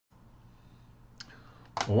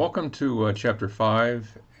Well, welcome to Chapter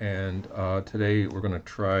 5, and today we're going to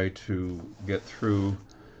try to get through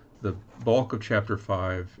the bulk of Chapter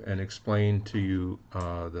 5 and explain to you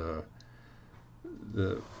the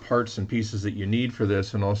parts and pieces that you need for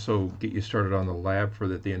this, and also get you started on the lab for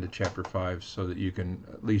at the end of Chapter 5 so that you can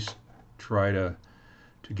at least try to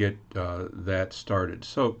get that started.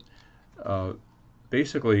 So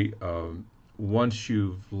basically, once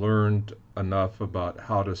you've learned enough about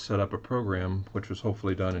how to set up a program, which was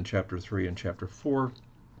hopefully done in Chapter 3 and Chapter 4,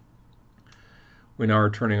 we now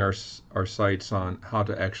are turning our sights on how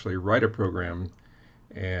to actually write a program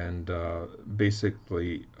and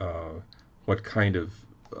basically what kind of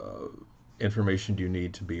information do you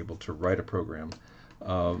need to be able to write a program,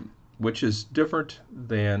 which is different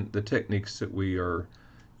than the techniques that we are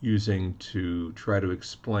using to try to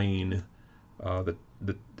explain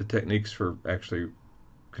the techniques for actually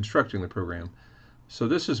constructing the program. So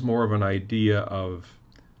this is more of an idea of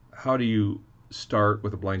how do you start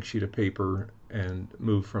with a blank sheet of paper and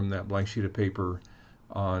move from that blank sheet of paper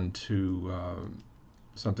onto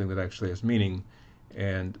something that actually has meaning.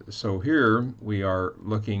 And so here we are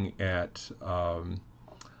looking at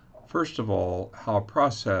first of all how a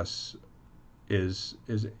process is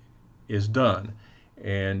done,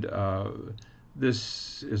 and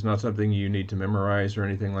this is not something you need to memorize or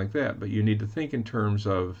anything like that, but you need to think in terms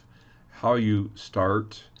of how you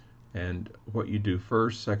start and what you do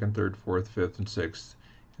first, second, third, fourth, fifth, and sixth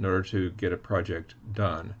in order to get a project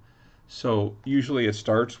done. So usually it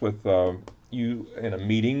starts with you in a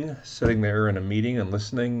meeting, sitting there in a meeting and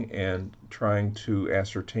listening and trying to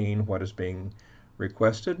ascertain what is being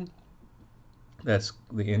requested. That's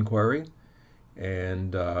the inquiry.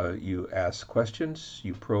 And you ask questions,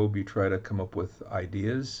 you probe, you try to come up with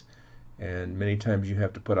ideas, and many times you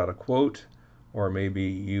have to put out a quote, or maybe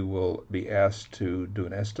you will be asked to do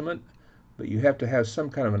an estimate, but you have to have some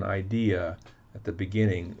kind of an idea at the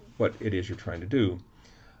beginning what it is you're trying to do.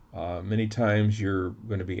 Many times you're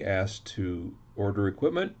going to be asked to order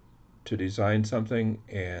equipment to design something,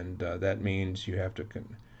 and that means you have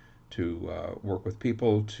to work with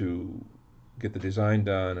people to get the design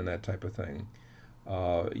done and that type of thing.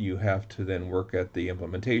 You have to then work at the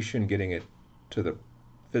implementation, getting it to the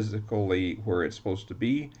physically where it's supposed to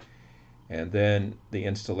be, and then the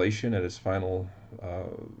installation at its final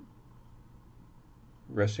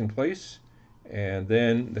resting place, and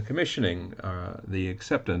then the commissioning, the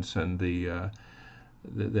acceptance, and the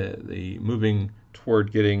moving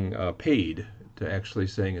toward getting paid, to actually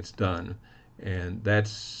saying it's done. And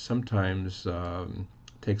that's sometimes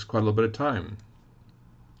takes quite a little bit of time.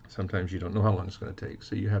 Sometimes you don't know how long it's going to take,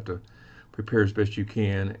 so you have to prepare as best you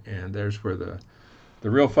can, and there's where the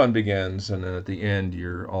real fun begins. And then at the end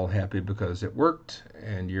you're all happy because it worked,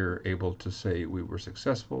 and you're able to say we were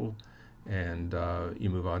successful, and you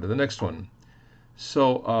move on to the next one.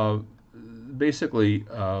 So basically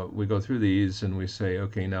we go through these and we say,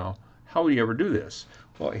 okay, now how would you ever do this?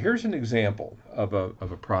 Well, here's an example of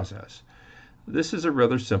a process. This is a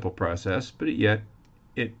rather simple process, but yet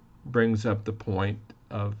it brings up the point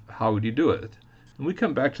of how would you do it. And we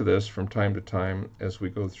come back to this from time to time as we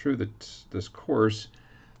go through this course,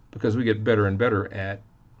 because we get better and better at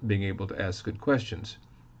being able to ask good questions.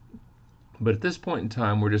 But at this point in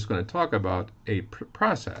time, we're just going to talk about a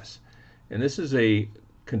process. And this is a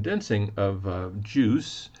condensing of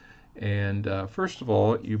juice. And first of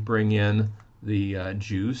all, you bring in the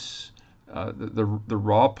juice, the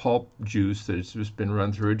raw pulp juice that has just been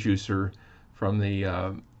run through a juicer from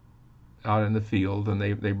the out in the field, and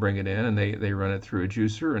they bring it in and they run it through a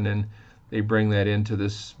juicer, and then they bring that into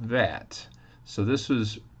this vat. So this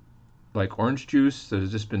is like orange juice that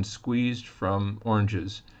has just been squeezed from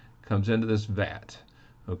oranges, comes into this vat.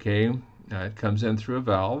 Okay, it comes in through a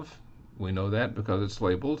valve. We know that because it's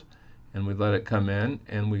labeled, and we let it come in,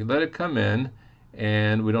 and we let it come in,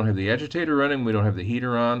 and we don't have the agitator running, we don't have the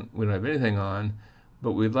heater on, we don't have anything on,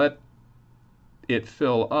 but we let it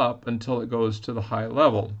fill up until it goes to the high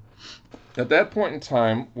level. At that point in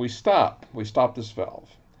time, we stop this valve.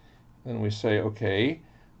 Then we say, okay,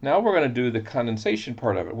 now we're going to do the condensation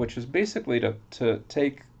part of it, which is basically to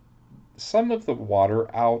take some of the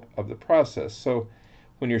water out of the process. So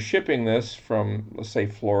when you're shipping this from, let's say,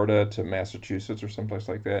 Florida to Massachusetts or someplace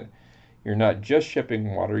like that, you're not just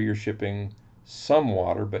shipping water, you're shipping some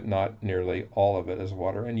water, but not nearly all of it as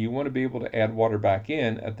water. And you want to be able to add water back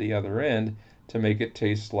in at the other end to make it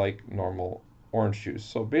taste like normal orange juice.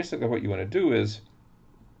 So basically what you want to do is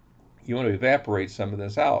you want to evaporate some of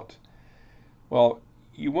this out. Well,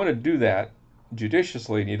 you want to do that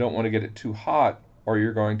judiciously, and you don't want to get it too hot or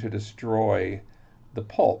you're going to destroy the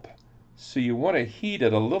pulp. So you want to heat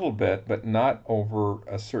it a little bit, but not over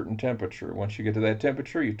a certain temperature. Once you get to that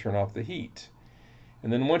temperature, you turn off the heat.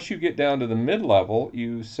 And then once you get down to the mid-level,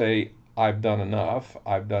 you say, I've done enough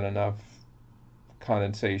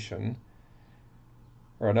condensation,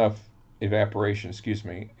 or enough evaporation, excuse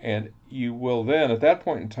me, and you will then, at that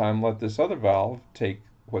point in time, let this other valve take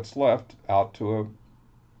what's left out to a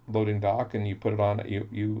loading dock, and you put it on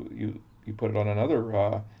you put it on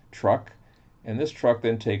another truck, and this truck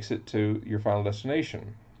then takes it to your final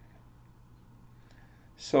destination.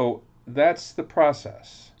 So that's the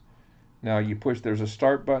process. Now you push, there's a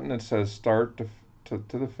start button that says start to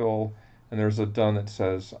the fill, and there's a done that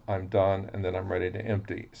says I'm done, and then I'm ready to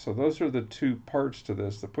empty. So those are the two parts to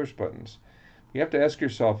this, the push buttons. You have to ask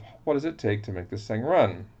yourself, what does it take to make this thing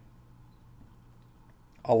run?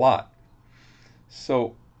 A lot.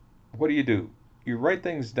 So what do? You write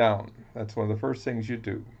things down. That's one of the first things you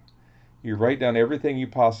do. You write down everything you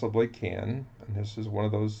possibly can, and this is one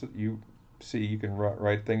of those that you see you can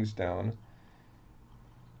write things down.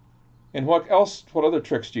 And what else? What other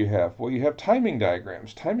tricks do you have? Well, you have timing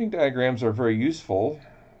diagrams. Timing diagrams are very useful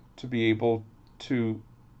to be able to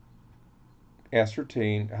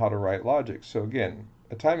ascertain how to write logic. So again,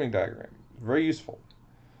 a timing diagram, very useful.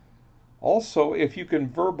 Also, if you can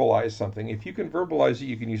verbalize something, if you can verbalize it,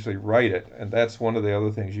 you can usually write it, and that's one of the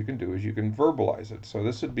other things you can do is you can verbalize it. So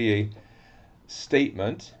this would be a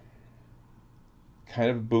statement, kind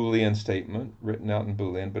of Boolean statement, written out in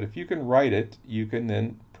Boolean, but if you can write it, you can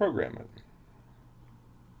then program it.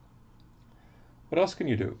 What else can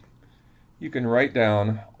you do? You can write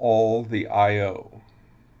down all the I/O.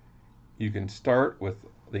 You can start with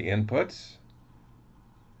the inputs,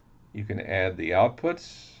 you can add the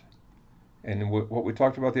outputs, and what we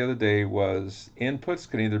talked about the other day was inputs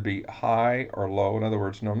can either be high or low, in other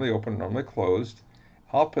words, normally open, normally closed.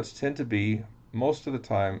 Outputs tend to be, most of the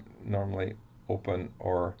time, normally open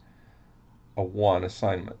or a 1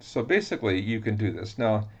 assignment. So basically you can do this.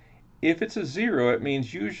 Now if it's a 0, it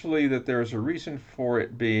means usually that there's a reason for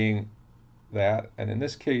it being that, and in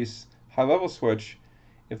this case high level switch,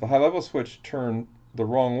 if the high level switch turned the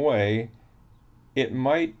wrong way, it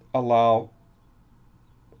might allow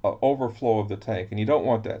an overflow of the tank, and you don't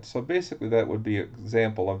want that. So basically that would be an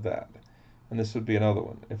example of that. And this would be another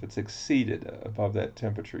one. If it's exceeded above that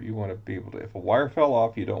temperature, you want to be able to, if a wire fell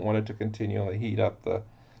off, you don't want it to continually heat up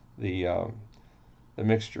the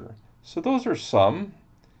mixture. So those are some,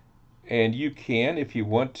 and you can, if you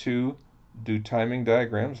want to, do timing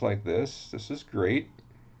diagrams like this. This is great.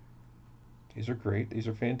 These are great. These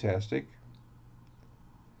are fantastic.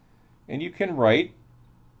 And you can write,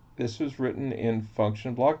 this was written in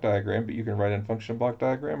function block diagram, but you can write in function block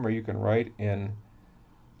diagram, or you can write in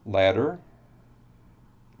ladder.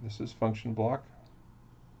 This is function block.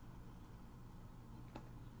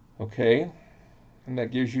 Okay, and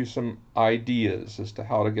that gives you some ideas as to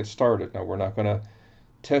how to get started. Now we're not going to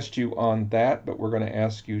test you on that, but we're going to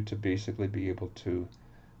ask you to basically be able to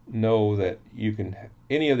know that you can,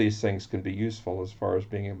 any of these things can be useful as far as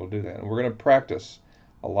being able to do that. And we're going to practice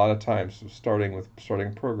a lot of times starting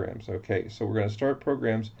programs. Okay, so we're going to start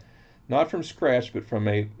programs not from scratch, but from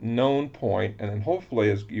a known point, and then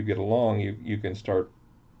hopefully as you get along, you can start,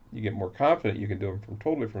 you get more confident, you can do them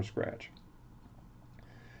totally from scratch.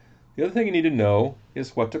 The other thing you need to know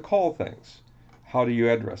is what to call things. How do you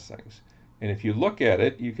address things? And if you look at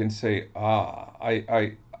it, you can say,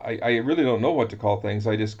 I really don't know what to call things.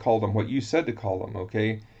 I just call them what you said to call them,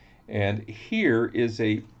 okay? And here is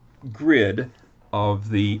a grid of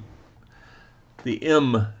the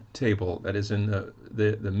M table that is in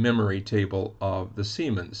the memory table of the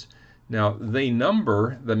Siemens. Now they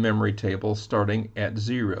number the memory table starting at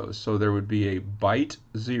 0. So there would be a byte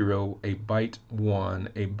 0, a byte 1,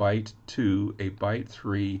 a byte 2, a byte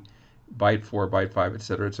 3, byte 4, byte 5,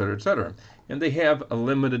 etc., etc., etc. And they have a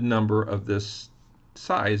limited number of this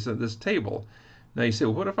size of this table. Now you say,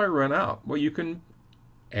 well, what if I run out? Well, you can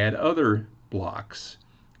add other blocks,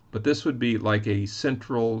 but this would be like a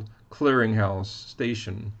central clearinghouse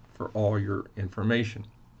station for all your information.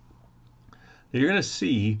 Now you're going to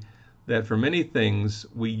see that for many things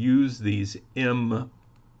we use these M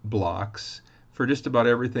blocks for just about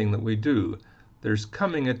everything that we do. There's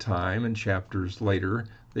coming a time in chapters later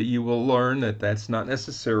that you will learn that that's not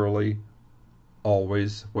necessarily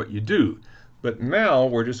always what you do. But now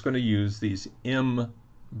we're just going to use these M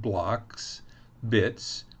blocks,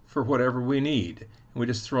 bits, for whatever we need. And we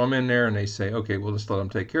just throw them in there and they say, okay, we'll just let them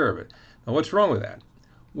take care of it. Now what's wrong with that?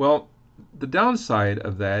 Well, the downside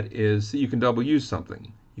of that is that you can double use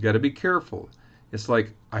something. You got to be careful. It's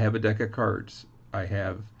like I have a deck of cards. I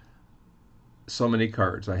have so many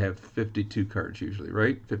cards. I have 52 cards usually,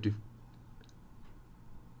 right?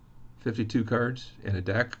 52 cards in a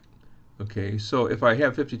deck. Okay, so if I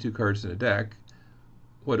have 52 cards in a deck,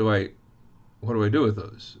 what do I do with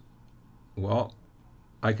those? Well,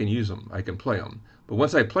 I can use them, I can play them. But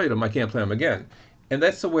once I played them, I can't play them again. And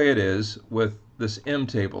that's the way it is with this M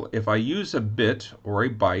table. If I use a bit or a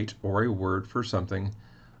byte or a word for something,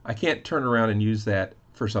 I can't turn around and use that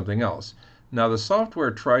for something else. Now the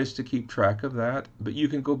software tries to keep track of that, but you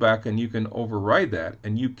can go back and you can override that,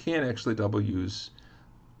 and you can actually double use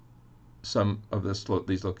some of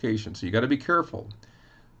these locations. So you got to be careful.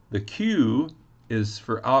 The Q is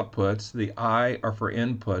for outputs, the I are for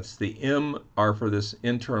inputs, the M are for this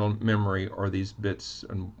internal memory or these bits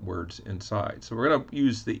and words inside. So we're going to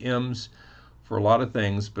use the M's for a lot of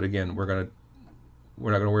things, but again, we're not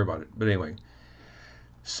going to worry about it. But anyway,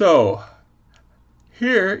 so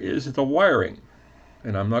here is the wiring,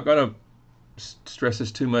 and I'm not going to stress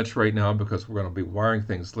this too much right now because we're going to be wiring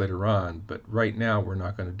things later on, but right now we're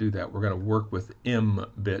not going to do that. We're going to work with M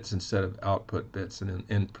bits instead of output bits,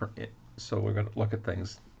 and so we're going to look at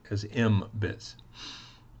things as M bits.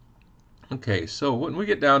 Okay, so when we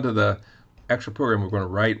get down to the actual program we're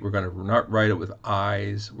going to not write it with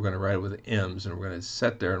I's, we're going to write it with M's, and we're going to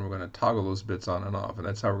sit there and we're going to toggle those bits on and off, and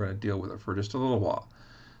that's how we're going to deal with it for just a little while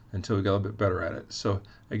until we get a little bit better at it. So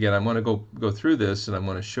again, I'm going to go through this, and I'm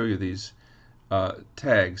going to show you these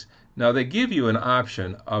tags. Now they give you an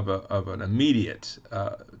option of an immediate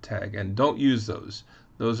tag, and don't use those.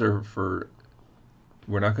 Those are for,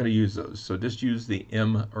 we're not going to use those. So just use the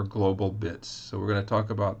M or global bits. So we're going to talk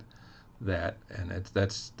about that, and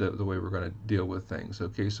that's the way we're going to deal with things.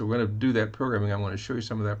 Okay, so we're going to do that programming. I want to show you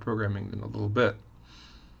some of that programming in a little bit.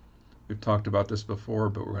 We've talked about this before,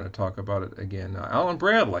 but we're going to talk about it again. Now, Allen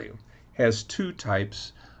Bradley has two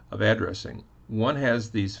types of addressing. One has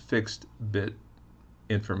these fixed bit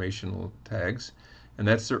informational tags, and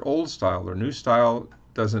that's their old style. Their new style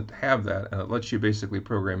doesn't have that, and it lets you basically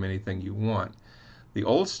program anything you want. The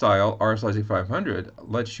old style, RS-Logic 500,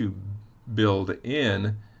 lets you build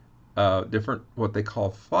in different, what they call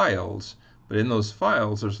files, but in those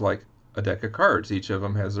files there's like a deck of cards. Each of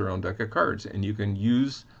them has their own deck of cards, and you can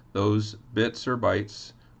use those bits or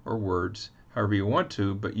bytes or words however you want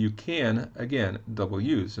to, but you can, again, double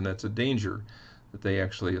use, and that's a danger that they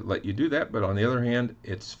actually let you do that. But on the other hand,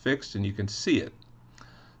 it's fixed and you can see it.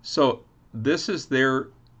 So this is their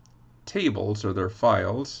tables or their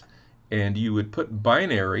files, and you would put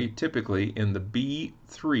binary typically in the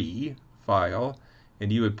B3 file,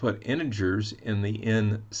 and you would put integers in the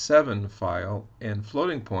N7 file and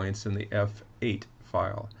floating points in the F8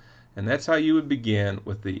 file. And that's how you would begin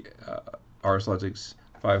with the RS-Logic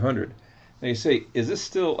 500. Now you say, is this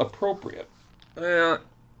still appropriate? Well,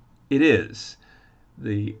 it is.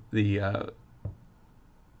 The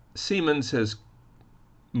Siemens has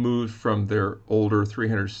moved from their older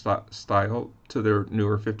 300 style to their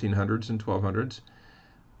newer 1500s and 1200s,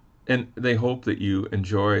 and they hope that you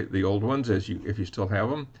enjoy the old ones if you still have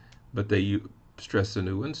them, but they stress the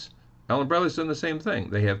new ones. Allen Bradley's done the same thing.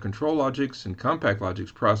 They have control logics and compact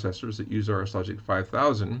logics processors that use RS-Logic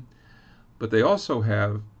 5000, but they also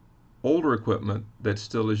have older equipment that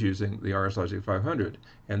still is using the RS-Logic 500,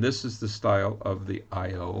 and this is the style of the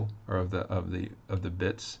I/O or of the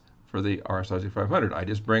bits for the RS-Logic 500. I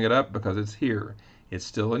just bring it up because it's here. It's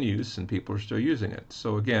still in use and people are still using it.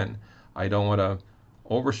 So again, I don't want to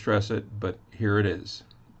overstress it, but here it is.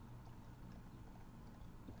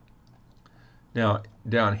 Now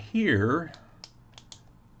down here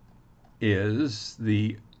is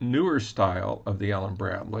the newer style of the Allen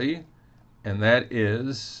Bradley, and that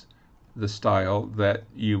is the style that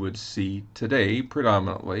you would see today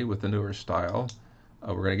predominantly with the newer style.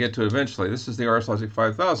 We're going to get to it eventually. This is the RS-Logic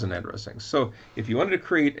 5000 addressing. So if you wanted to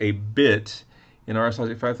create a bit in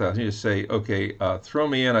RS-Logic 5000, you just say, okay, throw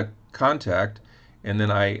me in a contact, and then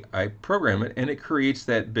I program it, and it creates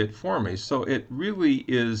that bit for me. So it really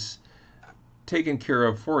is taken care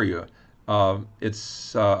of for you.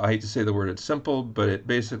 It's I hate to say the word, it's simple, but it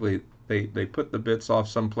basically they put the bits off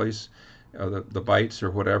someplace, the bytes or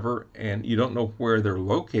whatever, and you don't know where they're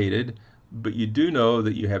located, but you do know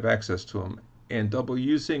that you have access to them. And double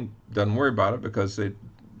using, doesn't worry about it because a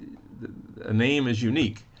name is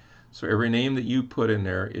unique. So every name that you put in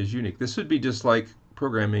there is unique. This would be just like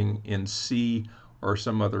programming in C or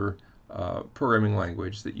some other programming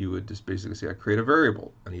language that you would just basically say, I create a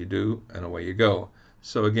variable, and you do, and away you go.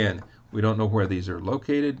 So again, we don't know where these are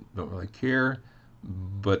located, don't really care,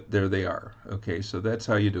 but there they are. Okay, so that's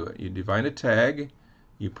how you do it. You define a tag,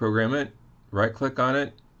 you program it, right click on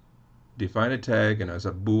it, define a tag, and as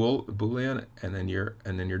a boolean, and then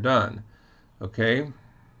you're done. Okay,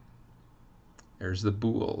 there's the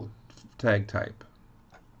bool tag type.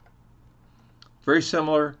 Very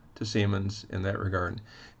similar to Siemens in that regard.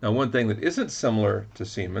 Now, one thing that isn't similar to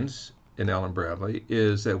Siemens in Allen Bradley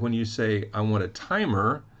is that when you say, I want a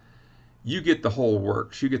timer, you get the whole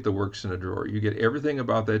works. You get the works in a drawer. You get everything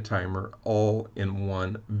about that timer all in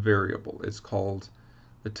one variable. It's called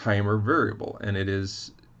the timer variable, and it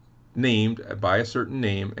is named by a certain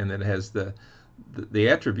name, and it has the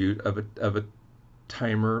attribute of a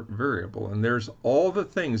timer variable. And there's all the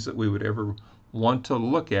things that we would ever want to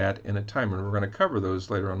look at in a timer. And we're going to cover those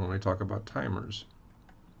later on when we talk about timers.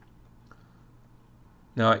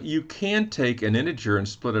 Now, you can take an integer and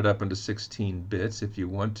split it up into 16 bits if you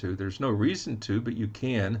want to. There's no reason to, but you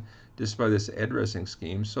can just by this addressing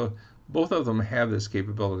scheme. So both of them have this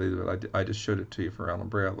capability that I just showed it to you for Allen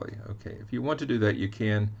Bradley. Okay, if you want to do that, you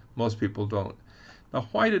can. Most people don't. Now,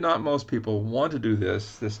 why do not most people want to do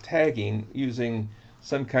this tagging using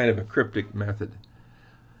some kind of a cryptic method?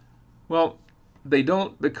 Well, they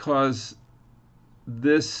don't, because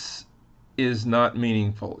this is not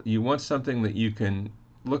meaningful. You want something that you can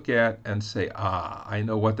look at and say, ah, I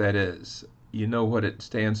know what that is. You know what it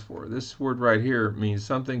stands for. This word right here means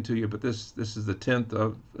something to you, but this is the 10th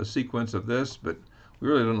of a sequence of this, but we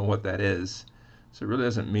really don't know what that is. So it really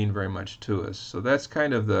doesn't mean very much to us. So that's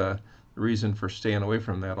kind of the reason for staying away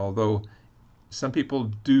from that, although some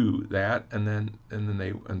people do that,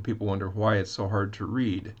 and people wonder why it's so hard to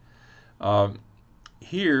read.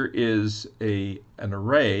 Here is an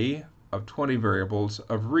array of 20 variables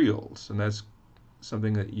of reals, and that's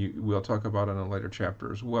something that we'll talk about in a later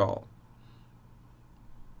chapter as well.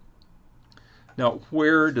 Now,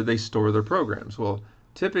 where do they store their programs? Well,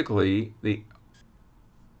 typically the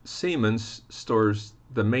Siemens stores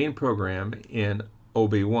the main program in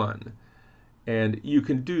OB1, and you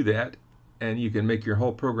can do that, and you can make your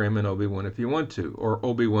whole program in OB1 if you want to, or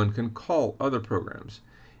OB1 can call other programs.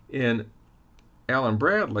 In Allen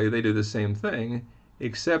Bradley, they do the same thing,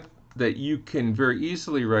 except that you can very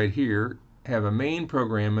easily right here have a main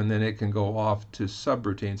program, and then it can go off to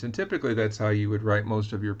subroutines. And typically that's how you would write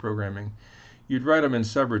most of your programming. You'd write them in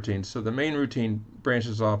subroutines. So the main routine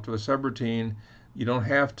branches off to a subroutine. You don't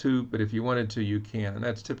have to, but if you wanted to, you can. And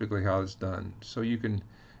that's typically how it's done. So you can,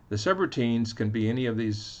 the subroutines can be any of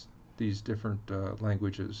these different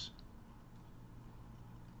languages.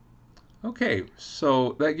 Okay,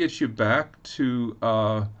 so that gets you back to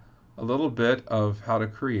a little bit of how to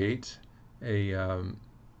create a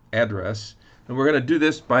address, and we're going to do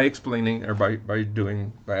this by explaining, or by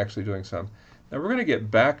actually doing some. Now we're going to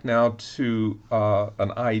get back now to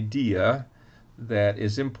an idea that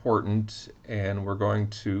is important, and we're going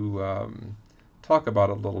to talk about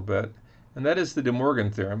it a little bit, and that is the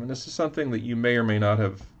DeMorgan theorem. And this is something that you may or may not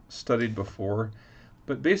have studied before,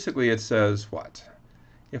 but basically it says what?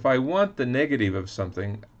 If I want the negative of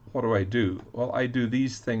something, what do I do? Well, I do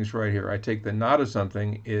these things right here. I take the not of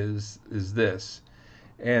something is this.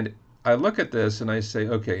 And I look at this and I say,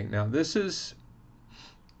 okay, now this is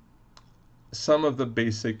some of the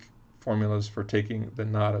basic formulas for taking the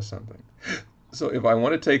not of something. So if I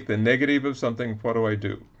want to take the negative of something, what do I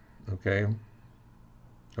do? Okay,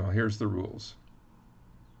 well, here's the rules.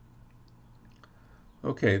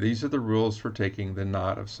 Okay, these are the rules for taking the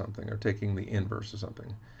not of something, or taking the inverse of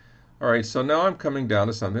something. All right, so now I'm coming down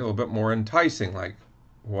to something a little bit more enticing, like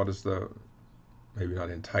what is the, maybe not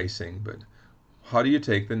enticing, but how do you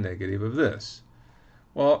take the negative of this?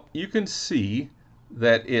 Well, you can see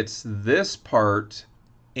that it's this part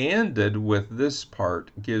ANDed with this part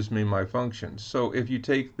gives me my function. So if you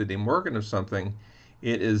take the DeMorgan of something,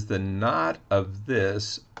 it is the not of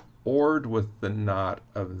this ORed with the not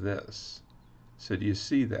of this. So do you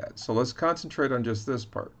see that? So let's concentrate on just this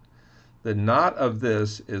part. The not of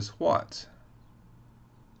this is what?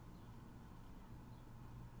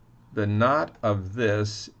 The not of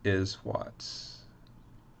this is what?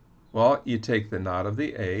 Well, you take the not of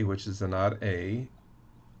the A, which is the not A,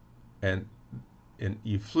 and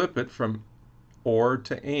you flip it from OR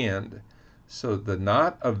to AND. So the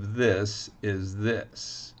not of this is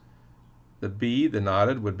this. The B, the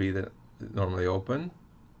knotted, would be the normally open,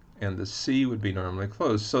 and the C would be normally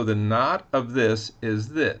closed. So the not of this is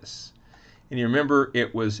this. And you remember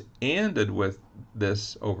it was ANDed with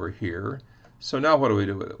this over here. So now what do we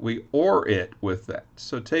do with it? We OR it with that.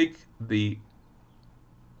 So take the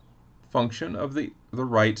function of the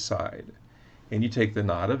right side, and you take the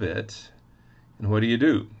not of it, and what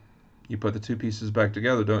do? You put the two pieces back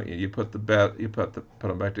together, don't you? You put them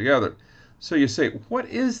back together. So you say, what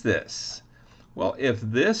is this? Well, if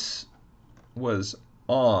this was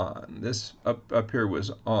on, this up here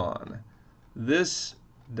was on, this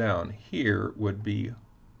down here would be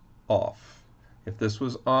off. If this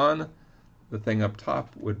was on, the thing up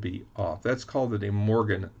top would be off. That's called the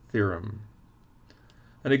DeMorgan theorem.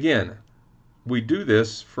 And again, we do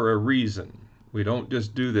this for a reason. We don't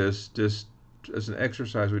just do this just as an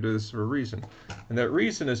exercise. We do this for a reason. And that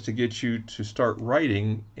reason is to get you to start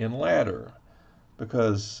writing in ladder.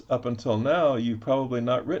 Because up until now, you've probably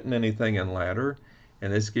not written anything in ladder,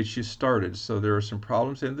 and this gets you started. So there are some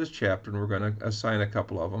problems in this chapter, and we're going to assign a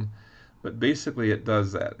couple of them. But basically, it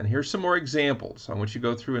does that. And here's some more examples. I want you to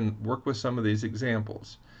go through and work with some of these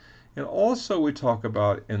examples. And also, we talk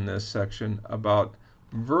about in this section about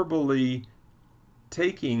verbally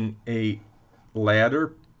taking a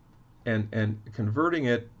ladder and converting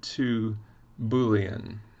it to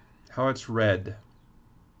Boolean, how it's read.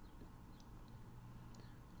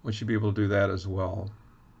 We should be able to do that as well.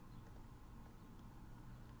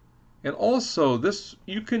 And also,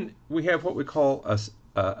 we have what we call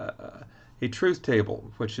a truth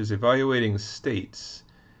table, which is evaluating states.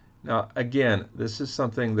 Now, again, this is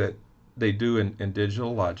something that they do in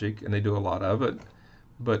digital logic, and they do a lot of it.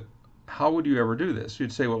 But how would you ever do this?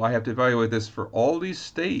 You'd say, well, I have to evaluate this for all these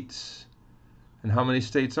states. And how many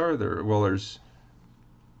states are there? Well,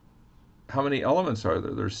 how many elements are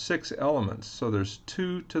there? There's 6 elements. So there's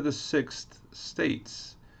 2 to the 6th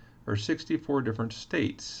states, or 64 different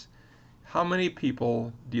states. How many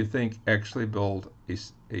people do you think actually build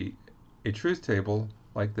a truth table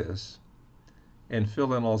like this and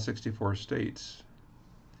fill in all 64 states?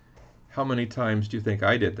 How many times do you think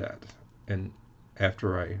I did that? And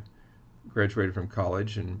after I graduated from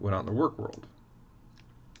college and went out in the work world?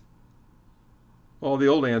 Well, the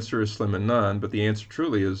old answer is slim and none, but the answer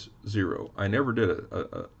truly is 0. I never did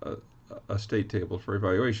a state table for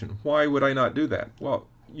evaluation. Why would I not do that? Well,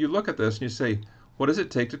 you look at this and you say, what does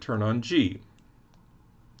it take to turn on G?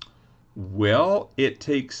 Well, it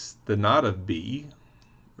takes the not of B,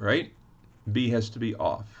 right? B has to be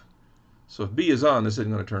off. So if B is on, this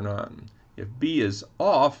isn't going to turn on. If B is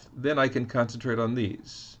off, then I can concentrate on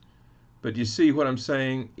these. But you see what I'm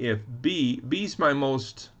saying? If B's my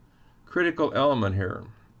most critical element here,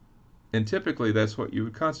 and typically that's what you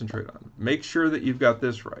would concentrate on. Make sure that you've got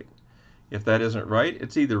this right. If that isn't right,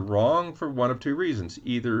 it's either wrong for one of 2 reasons.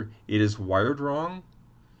 Either it is wired wrong,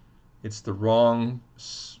 it's or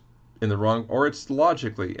it's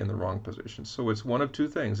logically in the wrong position. So it's one of 2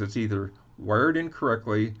 things. It's either wired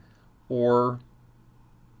incorrectly or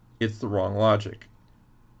it's the wrong logic.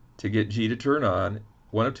 To get G to turn on,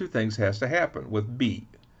 one of 2 things has to happen with B.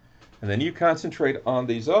 And then you concentrate on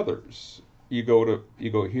these others. You go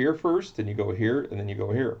here first, then you go here, and then you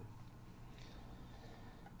go here.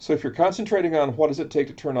 So if you're concentrating on what does it take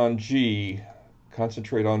to turn on G,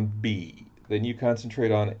 concentrate on B. Then you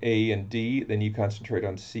concentrate on A and D, then you concentrate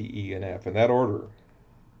on C, E, and F in that order.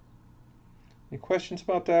 Any questions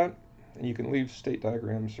about that? And you can leave state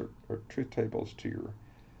diagrams or truth tables to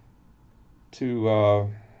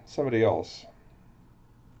somebody else.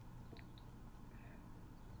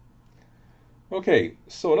 Okay,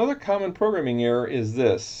 so another common programming error is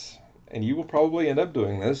this, and you will probably end up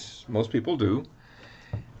doing this. Most people do.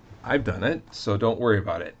 I've done it, so don't worry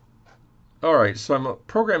about it. All right, so I'm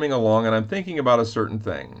programming along and I'm thinking about a certain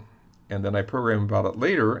thing, and then I program about it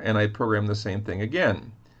later and I program the same thing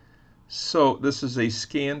again. So this is a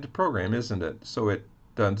scanned program, isn't it? So it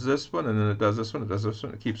does this one and then it does this one, it does this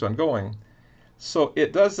one, it keeps on going. So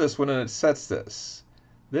it does this one and it sets this.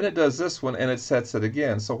 Then it does this one and it sets it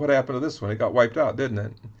again. So what happened to this one? It got wiped out, didn't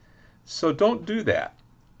it? So don't do that.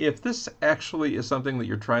 If this actually is something that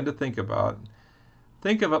you're trying to think about,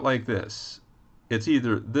 think of it like this. It's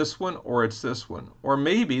either this one or it's this one. Or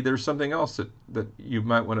maybe there's something else that you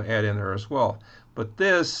might want to add in there as well. But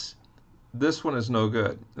this one is no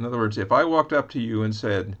good. In other words, if I walked up to you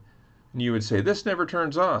and you would say, this never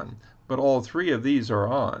turns on, but all 3 of these are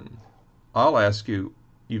on, I'll ask you,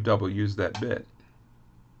 you've double used that bit.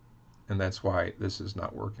 And that's why this is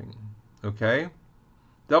not working. Okay?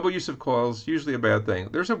 Double use of coils, usually a bad thing.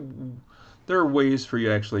 There are ways for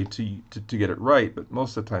you actually to get it right, but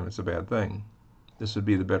most of the time it's a bad thing. This would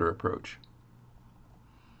be the better approach.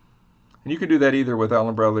 And you can do that either with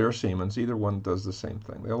Allen Bradley or Siemens. Either one does the same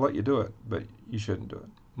thing. They'll let you do it, but you shouldn't do it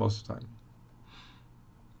most of the time.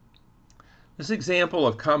 This example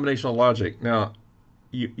of combinational logic. Now,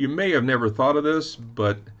 you may have never thought of this,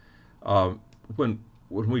 but when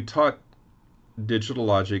we taught digital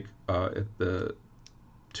logic at the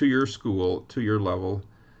 2-year school, 2-year level,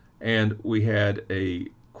 and we had a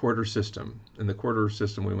quarter system. In the quarter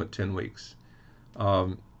system, we went 10 weeks.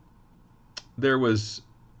 There was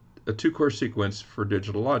a 2-course sequence for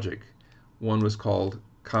digital logic. One was called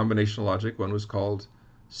combinational logic, one was called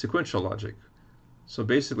sequential logic. So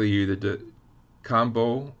basically, you either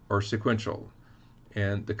combo or sequential.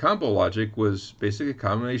 And the combo logic was basically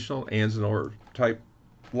combinational ands and or type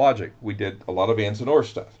logic. We did a lot of ands and or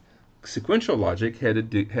stuff. Sequential logic had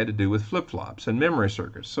to do with flip-flops and memory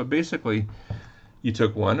circuits. So basically, you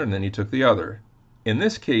took one and then you took the other. In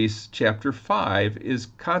this case, chapter 5 is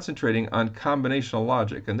concentrating on combinational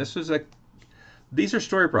logic, and these are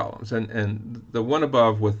story problems. And the one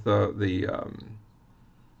above with the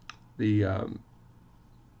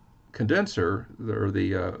condenser or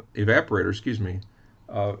the evaporator, excuse me,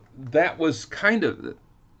 that was kind of,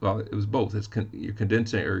 well, it was both. You're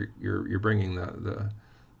condensing, or you're bringing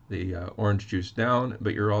the orange juice down,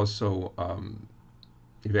 but you're also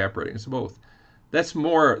evaporating. It's both. That's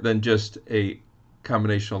more than just a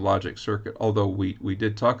combinational logic circuit, although we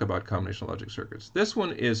did talk about combinational logic circuits. This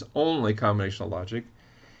one is only combinational logic,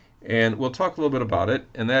 and we'll talk a little bit about it,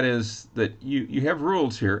 and that is that you have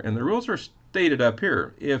rules here, and the rules are stated up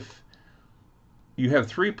here. If you have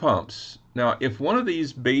 3 pumps, now if one of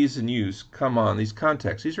these bays in use come on, these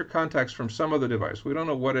contacts are contacts from some other device. We don't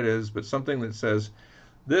know what it is, but something that says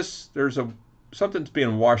something's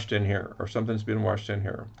being washed in here, or something's being washed in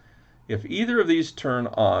here. If either of these turn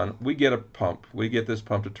on, we get a pump. We get this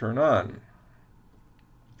pump to turn on.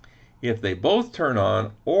 If they both turn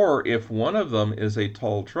on, or if one of them is a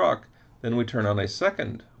tall truck, then we turn on a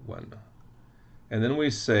second one. And then we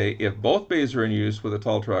say if both bays are in use with a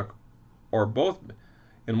tall truck, or both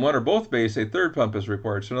in one or both bays, a third pump is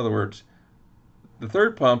required. So in other words, the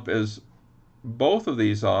third pump is both of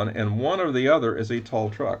these on, and one or the other is a tall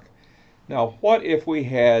truck. Now, what if we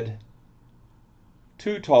had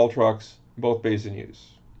 2 tall trucks, both bays in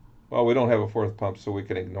use? Well, we don't have a 4th pump, so we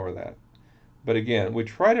can ignore that. But again, we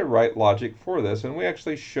try to write logic for this, and we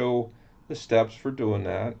actually show the steps for doing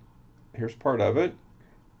that. Here's part of it.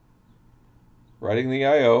 Writing the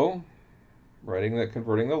I/O,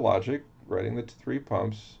 converting the logic, writing the 3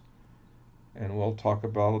 pumps, and we'll talk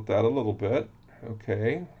about that a little bit.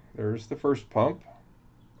 Okay, there's the first pump.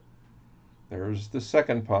 There's the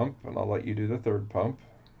second pump, and I'll let you do the third pump.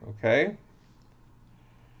 Okay?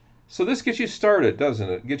 So this gets you started, doesn't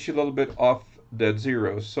it? Gets you a little bit off dead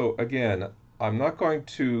zero. So again, I'm not going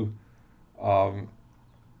to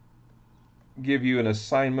give you an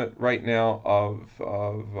assignment right now of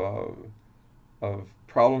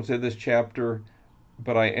problems in this chapter,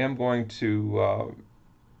 but I am going to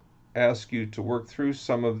ask you to work through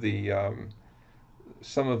some of these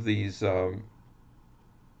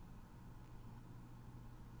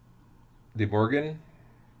DeMorgan,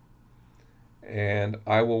 and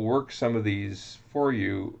I will work some of these for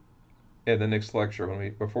you in the next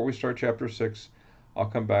lecture. Before we start chapter 6, I'll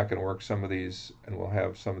come back and work some of these, and we'll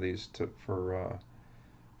have some of these for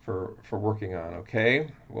working on. Okay,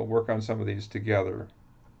 we'll work on some of these together.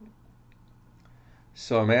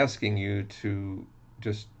 So I'm asking you to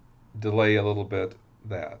just delay a little bit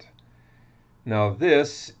that. Now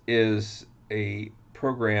this is a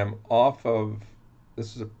program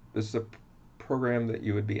this is a program that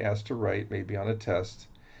you would be asked to write, maybe on a test.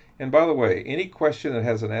 And by the way, any question that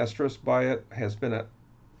has an asterisk by it has been a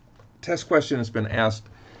test question that's been asked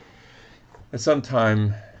at some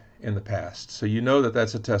time in the past. So you know that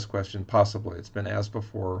that's a test question, possibly. It's been asked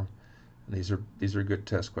before. And these are good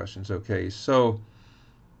test questions. Okay, so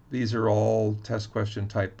these are all test question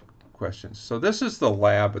type questions. So this is the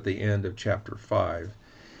lab at the end of chapter 5.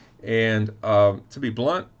 And to be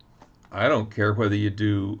blunt, I don't care whether you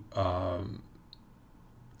do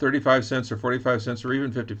 35 cents or 45 cents or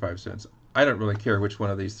even 55 cents. I don't really care which one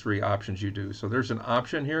of these 3 options you do. So there's an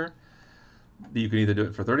option here. You can either do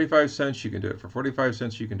it for 35 cents, you can do it for 45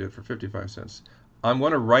 cents, you can do it for 55 cents. I'm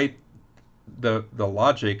going to write the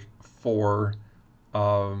logic for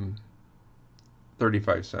 35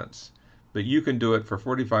 cents. But you can do it for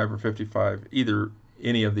 45 or 55,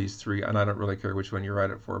 any of these 3, and I don't really care which one you write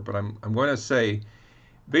it for. But I'm going to say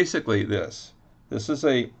basically this. This is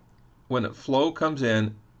when a flow comes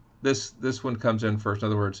in, this one comes in first. In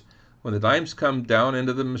other words, when the dimes come down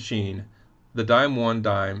into the machine, the dime 1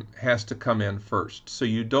 dime has to come in first. So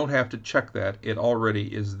you don't have to check that. It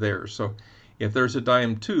already is there. So if there's a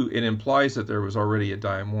dime 2, it implies that there was already a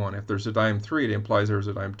dime 1. If there's a dime 3, it implies there was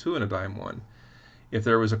a dime 2 and a dime 1. If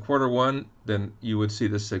there was a quarter 1, then you would see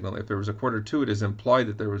this signal. If there was a quarter 2, it is implied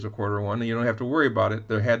that there was a quarter 1, and you don't have to worry about it.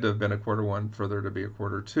 There had to have been a quarter 1 for there to be a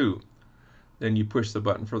quarter 2. Then you push the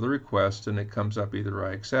button for the request, and it comes up either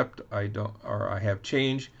I accept, I don't, or I have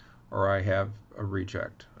change, or I have a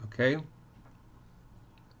reject. Okay?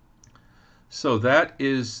 So that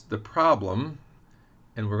is the problem,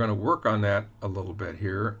 and we're going to work on that a little bit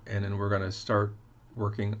here, and then we're going to start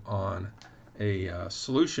working on a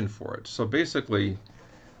solution for it. So basically,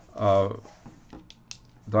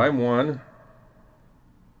 dime 1,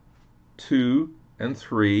 2, and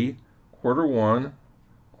 3, quarter 1,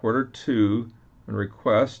 quarter 2, and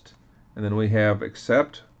request, and then we have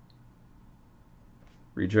accept,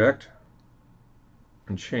 reject,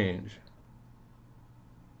 and change.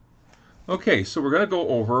 Okay, so we're going to go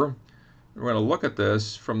over, we're going to look at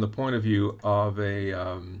this from the point of view of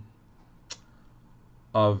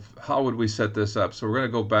of how would we set this up. So we're going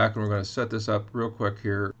to go back and we're going to set this up real quick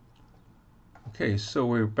here. Okay, so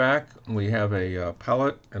we're back and we have a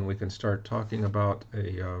palette, and we can start talking about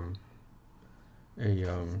a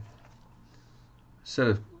set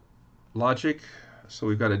of logic. So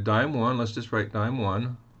we've got a dime 1. Let's just write dime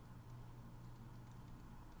 1.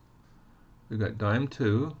 We've got dime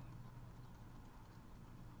 2.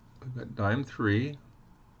 We've got dime 3.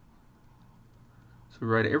 So we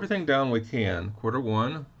write everything down we can. Quarter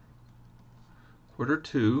 1, quarter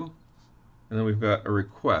 2, and then we've got a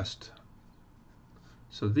request.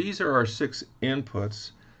 So these are our 6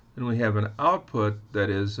 inputs. Then we have an output that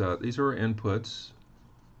is, these are our inputs.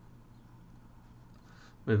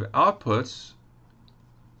 We have outputs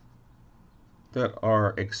that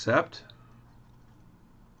are accept.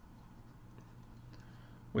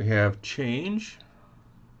 We have change.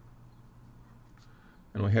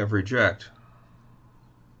 And we have reject.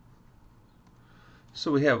 So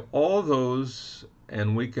we have all those,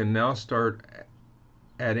 and we can now start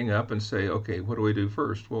adding up and say, okay, what do we do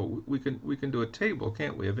first? Well, we can do a table,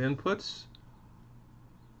 can't we, of inputs?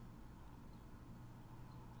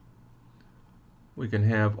 We can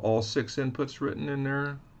have all 6 inputs written in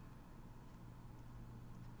there.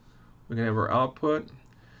 We can have our output.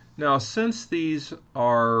 Now, since these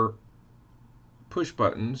are push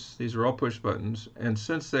buttons, these are all push buttons, and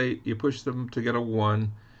since you push them to get a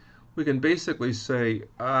 1, we can basically say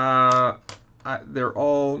they're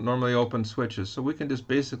all normally open switches. So we can just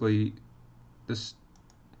basically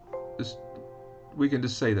we can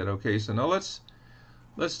just say that. Okay, so now let's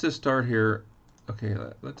just start here. Okay,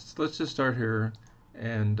 let's just start here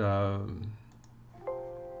and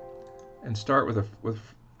start with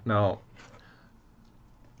now.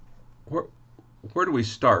 Where do we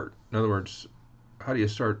start? In other words, how do you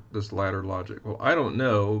start this ladder logic? Well, I don't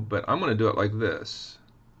know, but I'm going to do it like this.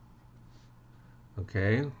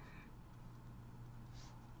 Okay.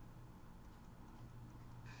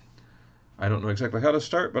 I don't know exactly how to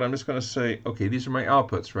start, but I'm just going to say, okay, these are my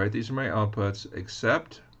outputs, right? These are my outputs.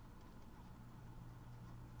 Accept,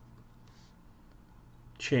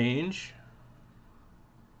 change,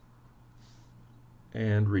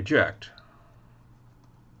 and reject.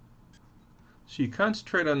 So you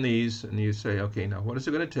concentrate on these and you say, okay, now what is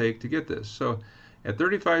it going to take to get this? So at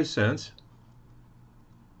 35 cents,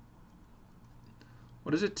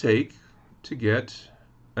 what does it take to get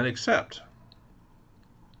an accept?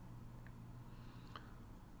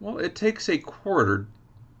 Well, it takes a quarter,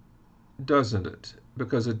 doesn't it?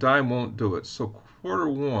 Because a dime won't do it. So quarter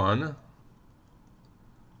 1,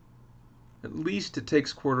 at least it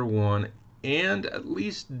takes quarter 1 and at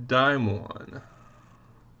least dime 1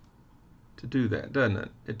 to do that, doesn't it?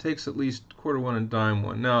 It takes at least quarter 1 and dime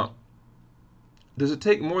 1. Now, does it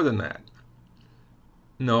take more than that?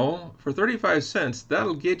 No. For 35 cents,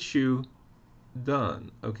 that'll get you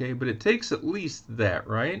done, okay? But it takes at least that,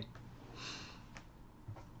 right?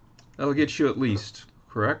 That'll get you at least,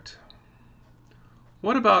 correct?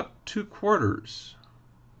 What about 2 quarters?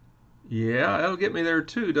 Yeah, that'll get me there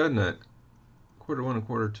too, doesn't it? Quarter 1 and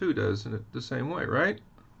quarter 2 does in the same way, right?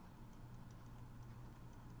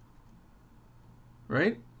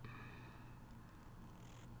 Right?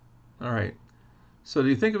 All right. So do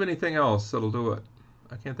you think of anything else that'll do it?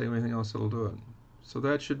 I can't think of anything else that'll do it. So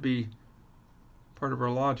that should be part of our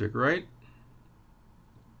logic, right?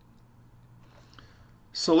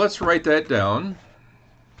 So let's write that down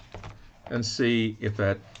and see if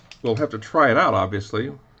that, we'll have to try it out,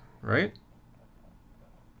 obviously, right?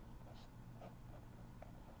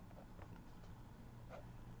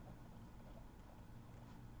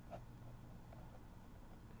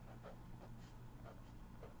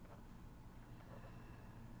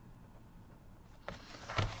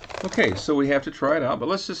 Okay, so we have to try it out, but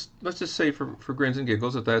let's just say for grins and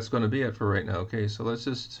giggles that that's going to be it for right now. Okay, so let's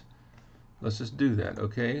just do that.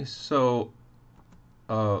 Okay, so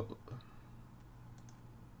now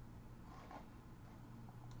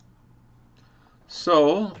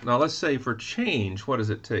let's say for change, what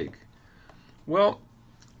does it take? Well,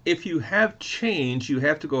 if you have change, you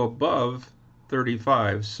have to go above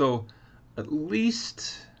 35. So at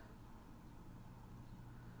least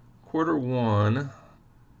quarter 1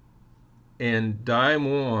 and dime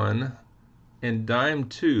 1 and dime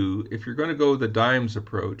 2, if you're going to go the dimes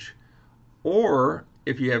approach, or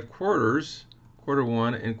if you have quarters, quarter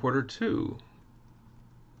 1 and quarter 2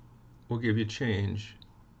 will give you change,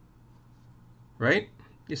 right?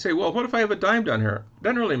 You say, well, what if I have a dime down here? It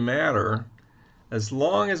doesn't really matter. As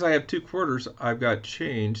long as I have 2 quarters, I've got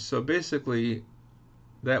change. So basically,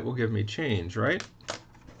 that will give me change, right?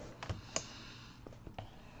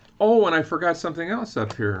 Oh, and I forgot something else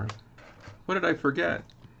up here. What did I forget?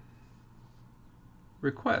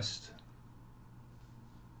 Request.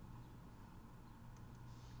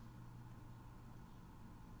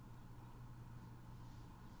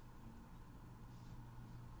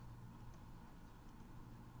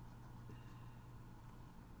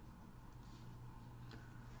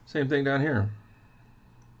 Same thing down here.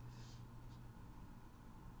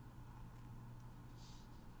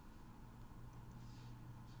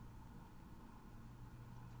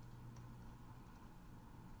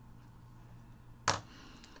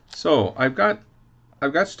 So I've got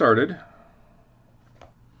started.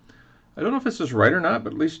 I don't know if this is right or not,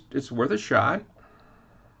 but at least it's worth a shot.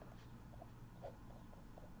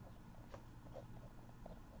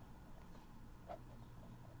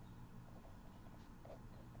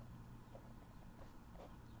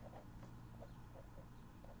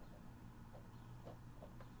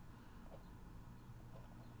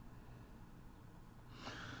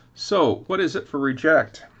 So what is it for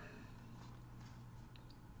reject?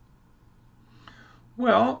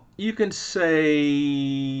 Well, you can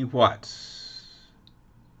say what?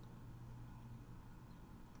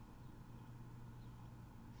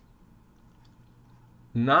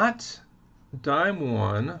 Not dime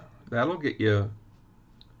 1. That'll get you.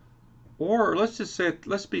 Or let's just say,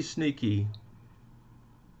 let's be sneaky.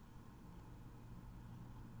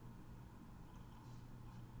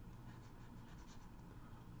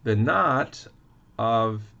 The not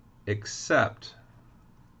of accept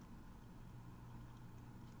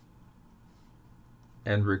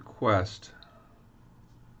and request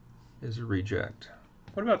is a reject.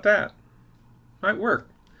 What about that? Might work.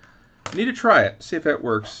 You need to try it. See if that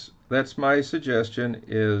works. That's my suggestion,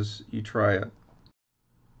 is you try it.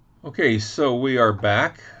 Okay, so we are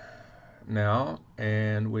back now,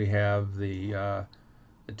 and we have the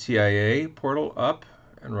TIA portal up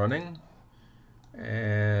and running.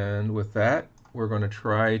 And with that, we're going to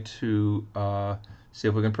try to see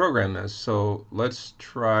if we can program this. So let's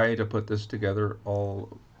try to put this together,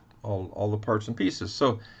 all the parts and pieces.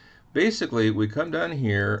 So basically, we come down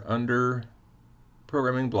here under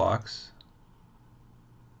programming blocks,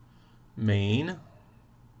 main,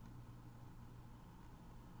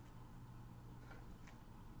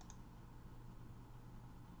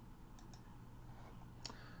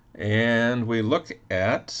 and we look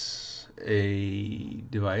at a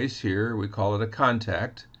device here. We call it a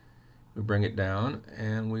contact. We bring it down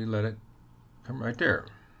and we let it come right there.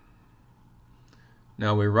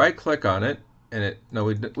 Now we right click on it, and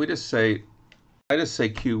we just say, I just say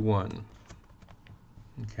Q1.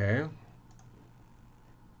 Okay.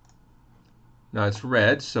 Now it's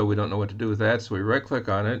red, so we don't know what to do with that, so we right click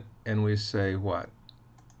on it and we say what?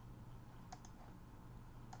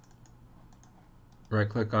 Right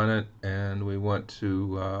click on it, and we want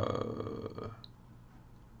to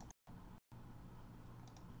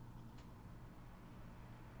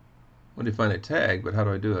define a tag, but how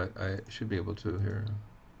do I do it? I should be able to here.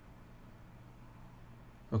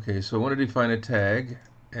 Okay, so I want to define a tag,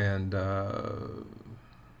 and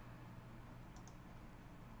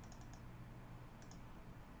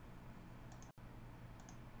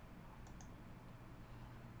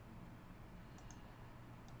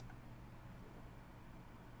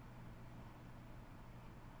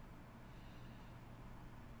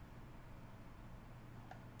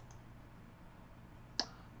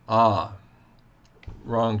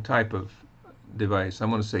wrong type of device. I'm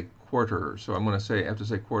going to say quarter, so I'm going to say, I have to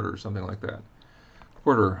say quarter or something like that.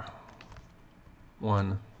 Quarter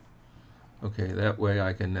 1. Okay, that way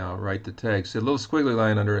I can now write the tag. See a little squiggly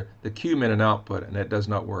line under the Q meant an output, and that does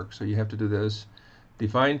not work. So you have to do this.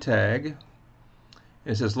 Define tag.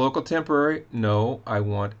 It says local temporary. No, I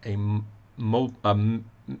want a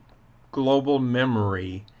global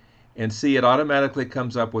memory. And see, it automatically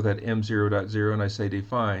comes up with that M0.0, and I say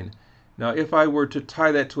define. Now, if I were to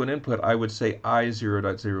tie that to an input, I would say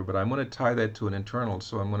I0.0, but I'm going to tie that to an internal,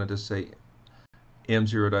 so I'm going to just say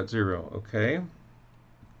M0.0, okay?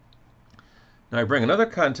 Now I bring another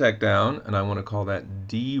contact down, and I want to call that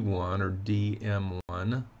D1 or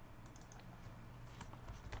DM1.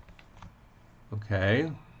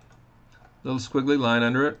 Okay. Little squiggly line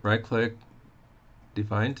under it, right click,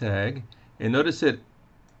 define tag, and notice it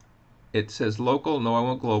says local, no I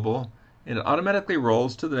want global, and it automatically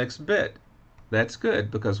rolls to the next bit. that's good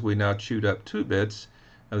because we now chewed up 2 bits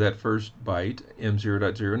of that first byte,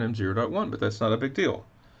 M0.0 and M0.1, but that's not a big deal.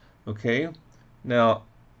 Okay, now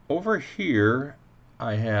over here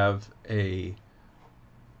I have a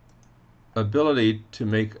ability to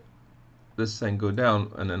make this thing go down,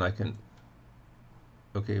 and then I can,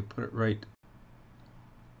 okay, put it right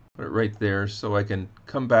there, so I can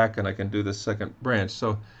come back and I can do the second branch.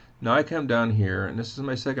 So now I come down here, and this is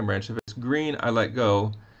my second branch. If it's green, I let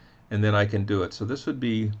go, and then I can do it. So this would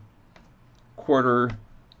be quarter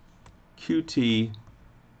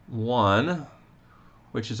QT1,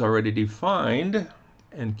 which is already defined,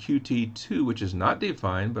 and QT2, which is not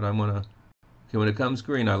defined, but I'm going to, okay, when it comes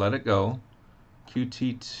green, I let it go.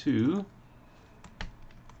 QT2.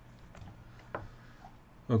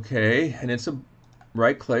 Okay, and it's a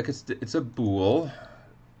right click, it's a bool,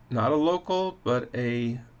 not a local, but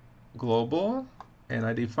a global, and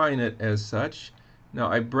I define it as such. Now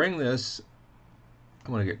I bring this,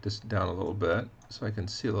 I want to get this down a little bit so I can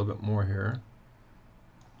see a little bit more here.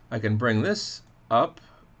 I can bring this up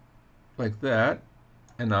like that,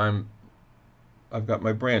 and I've got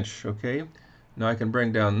my branch, okay? Now I can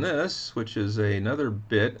bring down this, which is another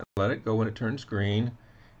bit, and let it go when it turns green,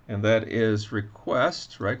 and that is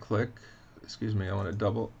request, right click, excuse me, I want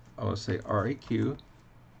to say REQ,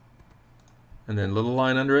 and then little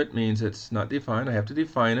line under it means it's not defined. I have to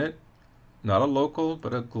define it, not a local,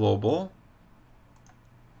 but a global.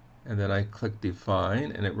 And then I click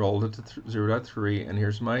define, and it rolled it to 0.3, and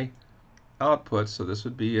here's my output. So this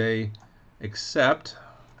would be a accept,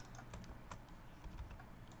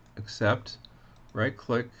 right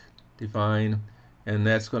click, define, and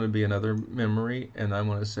that's going to be another memory, and I'm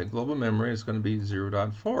going to say global memory is going to be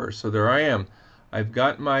 0.4. So there I am. I've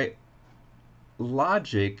got my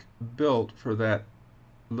logic built for that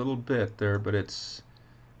little bit there, but it's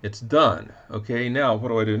done. Okay, now what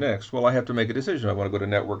do I do next? Well, I have to make a decision. I want to go to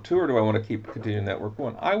network 2, or do I want to continue network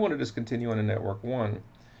 1? I want to just continue on to network 1.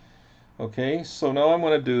 Okay, so now I'm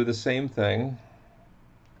going to do the same thing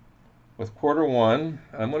with quarter 1.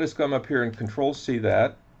 I'm going to just come up here and Control C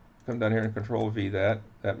that, come down here and Control V that.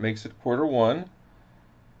 That makes it quarter 1.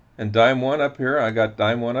 And dime 1 up here, I got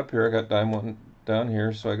dime 1 up here, I got dime 1 down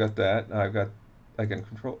here, so I got that. Now I can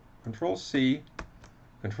Control C,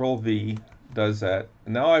 Control V does that.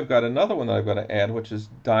 And now I've got another one that I've got to add, which is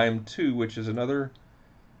dime 2, which is another,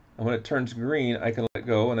 and when it turns green, I can let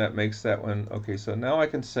go, and that makes that one. Okay, so now I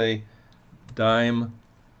can say dime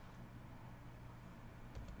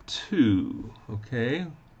 2, okay?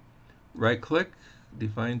 Right click,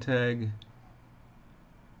 define tag,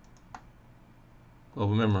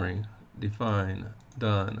 global memory, define,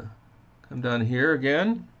 done. Come down here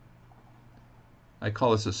again. I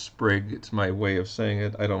call this a sprig. It's my way of saying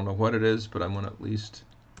it. I don't know what it is, but I'm going to at least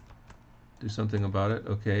do something about it.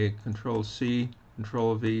 Okay, Control C,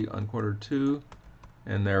 Control V on quarter 2,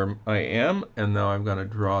 and there I am. And now I'm going to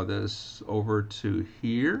draw this over to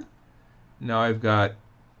here. Now I've got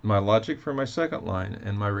my logic for my second line,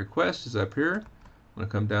 and my request is up here. I'm going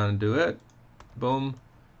to come down and do it. Boom.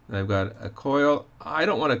 And I've got a coil. I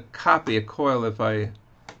don't want to copy a coil if I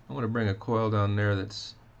want to bring a coil down there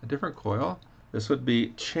that's a different coil. This would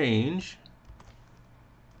be change.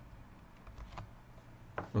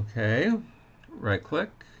 Okay, right click,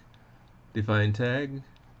 define tag.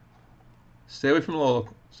 Stay away from the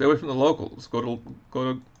local. Stay away from the locals. Go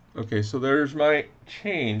to. Okay, so there's my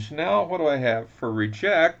change. Now what do I have for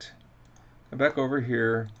reject? Come back over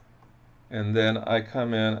here, and then I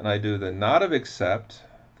come in and I do the not of accept,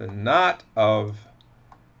 the not of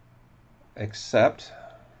accept.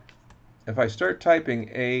 If I start typing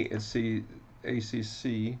A and C,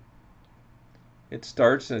 ACC, it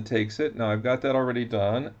starts and it takes it. Now I've got that already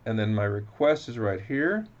done, and then my request is right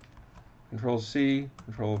here. Control C,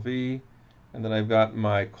 Control V, and then I've got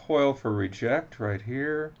my coil for reject right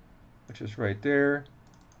here, which is right there,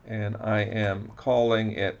 and I am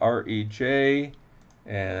calling it REJ,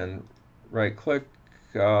 and right click,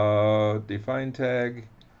 define tag,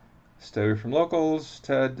 stay away from locals,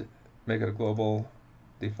 TED, make it a global,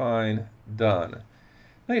 define, done.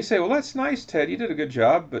 Now you say, well, that's nice, Ted, you did a good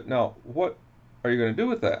job, but now what are you going to do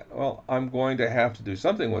with that? Well, I'm going to have to do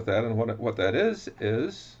something with that, and what that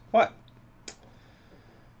is what?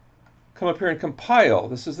 Come up here and compile.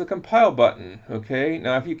 This is the compile button, okay?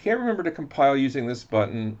 Now, if you can't remember to compile using this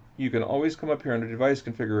button, you can always come up here under device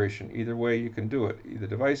configuration. Either way you can do it. Either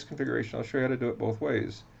device configuration, I'll show you how to do it both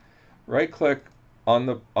ways. Right click on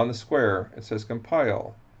the square, it says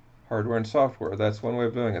compile, hardware and software. That's one way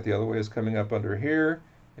of doing it. The other way is coming up under here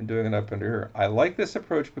and doing it up under here. I like this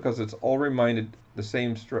approach because it's all reminded the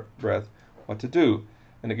same breath what to do,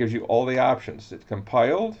 and it gives you all the options. It's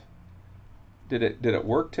compiled, Did it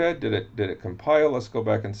work, Ted? Did it compile? Let's go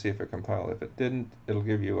back and see if it compiled. If it didn't, it'll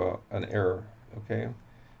give you an error. Okay.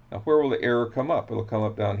 Now where will the error come up? It'll come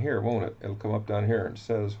up down here, won't it? It'll come up down here and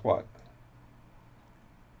says what?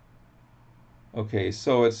 Okay,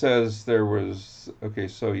 so it says there was, okay,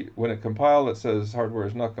 so when it compiled, it says hardware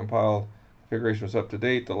is not compiled, configuration was up to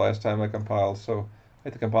date the last time I compiled, so I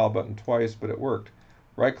hit the compile button twice, but it worked.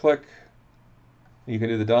 Right click, you can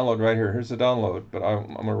do the download right here. Here's the download, but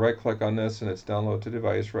I'm going to right click on this and it's download to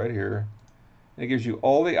device right here. And it gives you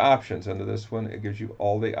all the options under this one. It gives you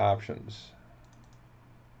all the options.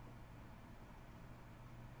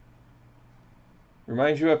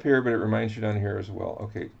 Reminds you up here, but it reminds you down here as well.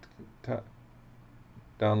 Okay,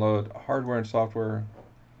 download hardware and software.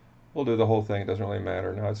 We'll do the whole thing, it doesn't really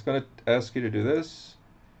matter. Now it's going to ask you to do this.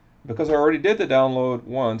 Because I already did the download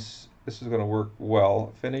once, this is going to work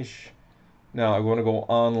well. Finish. Now I want to go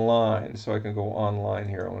online, so I can go online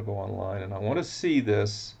here. I want to go online and I want to see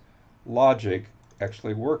this logic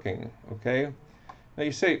actually working. Okay. Now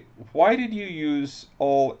you say, why did you use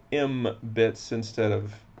all M bits instead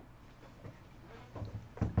of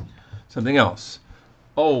something else?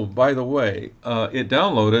 Oh, by the way, it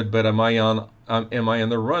downloaded, but am I in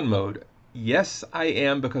the run mode? Yes, I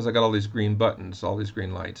am, because I got all these green buttons, all these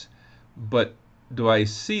green lights. But do I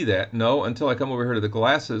see that? No, until I come over here to the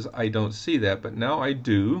glasses, I don't see that, but now I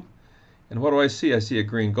do. And what do I see? I see a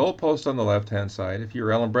green goalpost on the left-hand side. If you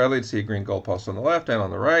were Alan Bradley, you'd see a green goalpost on the left and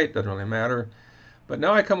on the right. Doesn't really matter. But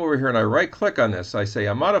now I come over here and I right-click on this. I say,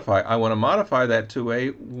 I want to modify that to a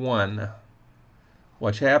 1.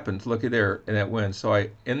 Watch happens. Looky there, and that wins. So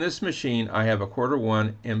in this machine, I have a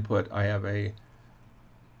 1/4 input. I have a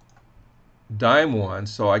dime 1.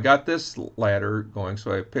 So I got this ladder going.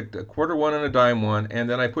 So I picked a 1/4 and a dime 1, and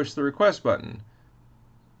then I push the request button.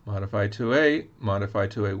 Modify to a, modify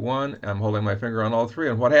to a 1. I'm holding my finger on all three.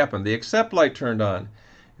 And what happened? The accept light turned on.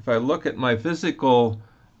 If I look at my physical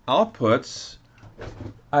outputs,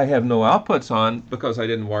 I have no outputs on because I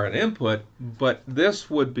didn't wire an input, but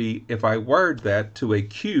this would be, if I wired that to a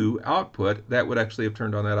Q output, that would actually have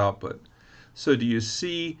turned on that output. So do you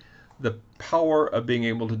see the power of being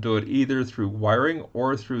able to do it either through wiring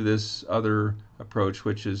or through this other approach,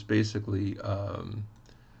 which is basically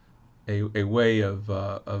a way of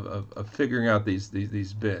figuring out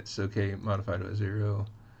these bits. Okay, modify to a 0.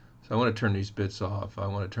 So I want to turn these bits off. I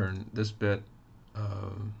want to turn this bit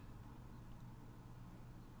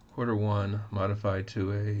 1/4, modify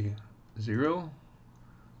to a 0.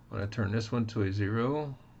 I want to turn this one to a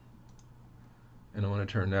 0. And I want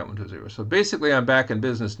to turn that one to a 0. So basically I'm back in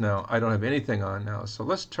business now. I don't have anything on now. So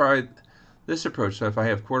let's try this approach. So if I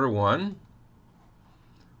have 1/4,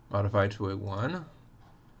 modify to a 1.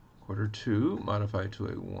 1/2, modify to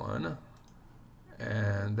a 1.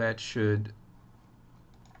 And that should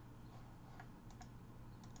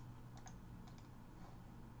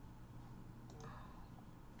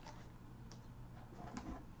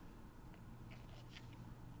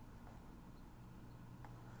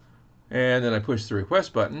and then I push the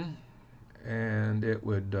request button and it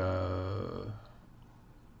would turn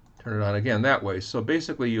it on again that way. So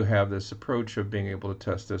basically you have this approach of being able to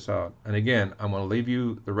test this out. And again, I'm going to leave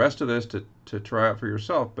you the rest of this to try out for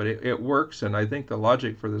yourself, but it works, and I think the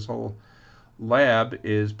logic for this whole lab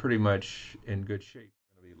is pretty much in good shape.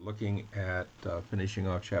 I'm going to be looking at finishing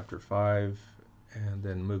off Chapter 5 and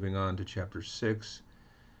then moving on to Chapter 6.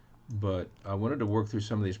 But I wanted to work through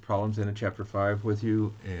some of these problems in Chapter 5 with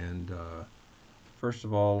you. And first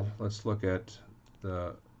of all, let's look at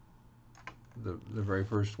the very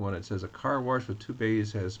first one. It says a car wash with 2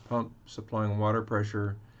 bays has pump supplying water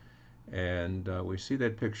pressure. And we see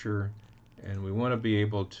that picture. And we want to be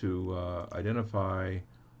able to identify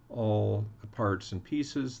all the parts and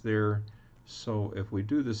pieces there. So if we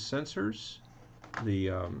do the sensors,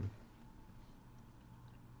 the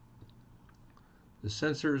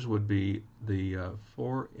sensors would be the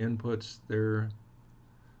 4 inputs there,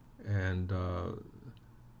 and the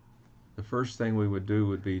first thing we would do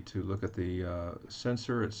would be to look at the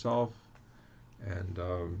sensor itself, and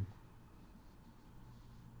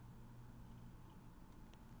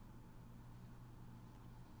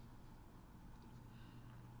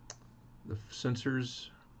the sensors,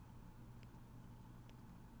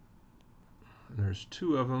 and there's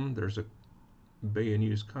 2 of them. There's a bay and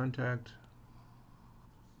use contact.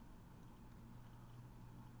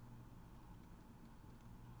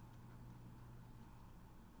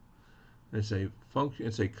 It's a function.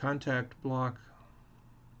 It's a contact block,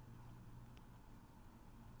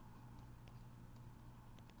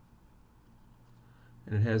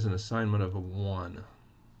 and it has an assignment of a 1.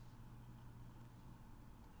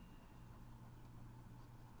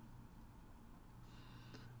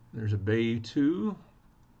 There's a bay 2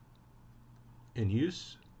 in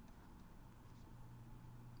use,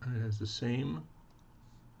 and it has the same.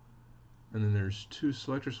 And then there's 2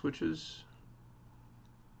 selector switches.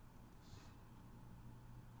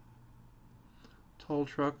 Tall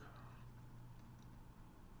truck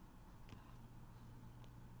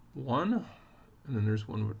 1, and then there's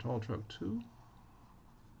one with tall truck 2.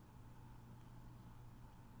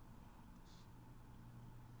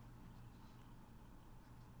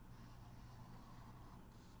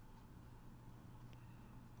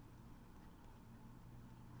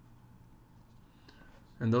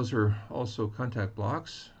 And those are also contact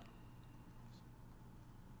blocks.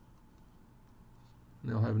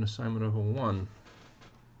 And they'll have an assignment of a 1.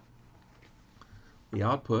 The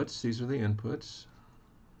outputs, these are the inputs.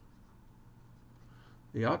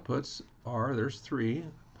 The outputs are, there's 3,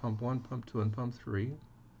 pump 1, pump 2, and pump 3.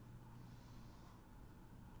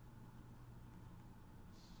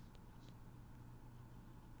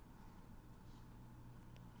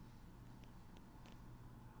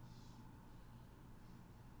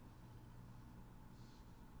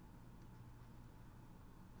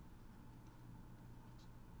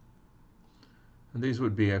 And these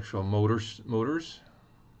would be actual motors.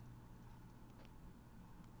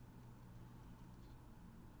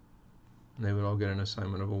 And they would all get an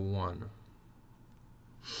assignment of a 1.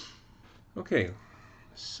 Okay,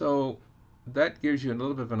 so that gives you a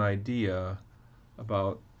little bit of an idea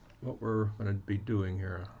about what we're going to be doing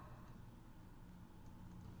here.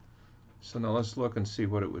 So now let's look and see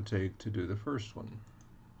what it would take to do the first one.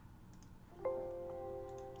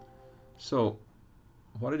 So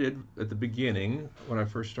what I did at the beginning when I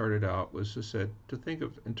first started out was to think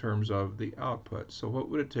of in terms of the output. So what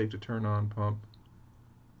would it take to turn on pump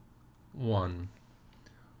 1?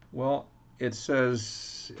 Well, it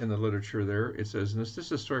says in the literature there, it says, and this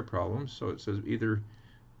is a story problem, so it says either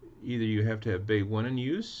you have to have bay 1 in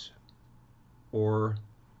use or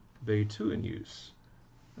bay 2 in use.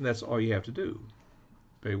 And that's all you have to do.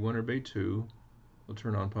 Bay 1 or bay 2 will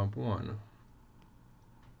turn on pump 1.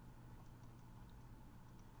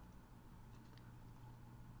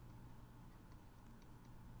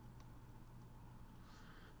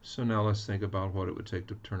 So now let's think about what it would take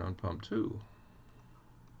to turn on pump 2.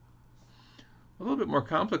 A little bit more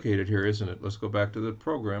complicated here, isn't it? Let's go back to the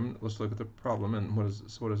program. Let's look at the problem, and what does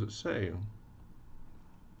it say?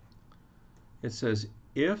 It says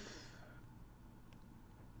if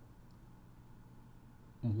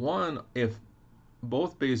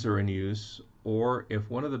both bays are in use, or if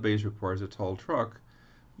one of the bays requires a tall truck,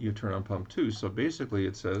 you turn on pump 2. So basically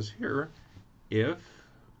it says here, if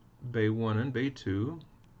bay 1 and bay 2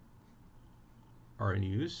 are in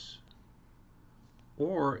use,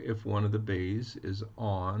 or if one of the bays is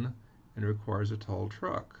on and requires a tall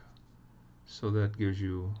truck. So that gives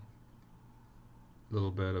you a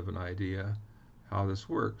little bit of an idea how this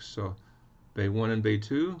works. So bay 1 and bay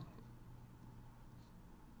 2,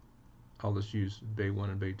 I'll just use bay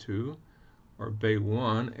 1 and bay 2, or bay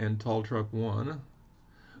 1 and tall truck 1,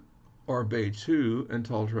 or bay 2 and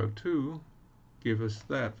tall truck 2, give us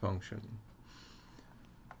that function.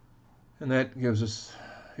 And that gives us,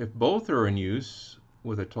 if both are in use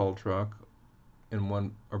with a tall truck in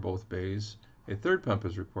one or both bays, a third pump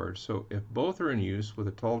is required. So if both are in use with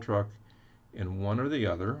a tall truck in one or the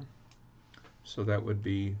other, so that would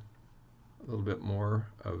be a little bit more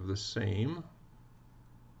of the same,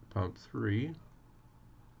 pump 3.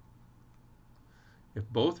 If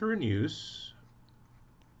both are in use,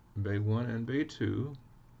 bay 1 and bay 2,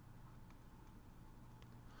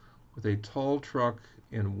 with a tall truck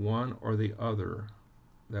in one or the other,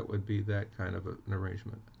 that would be that kind of an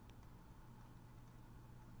arrangement.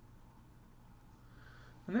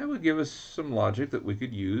 And that would give us some logic that we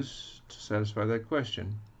could use to satisfy that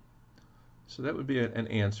question. So that would be an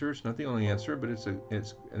answer. It's not the only answer, but it's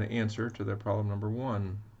an answer to that problem number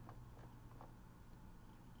 1.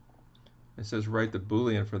 It says write the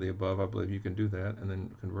Boolean for the above. I believe you can do that, and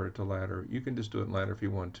then convert it to ladder. You can just do it in ladder if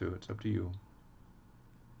you want to. It's up to you.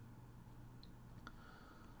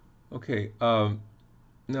 Okay, now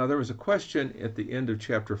there was a question at the end of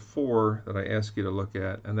chapter 4 that I asked you to look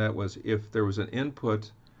at, and that was if there was an input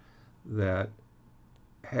that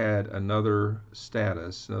had another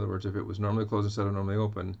status, in other words, if it was normally closed instead of normally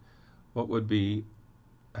open,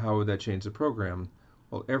 how would that change the program?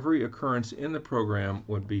 Well, every occurrence in the program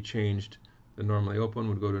would be changed. The normally open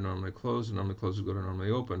would go to normally closed, and normally closed would go to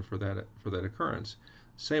normally open for that occurrence.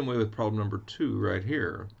 Same way with problem number 2 right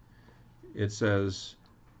here. It says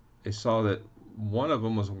they saw that one of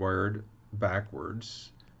them was wired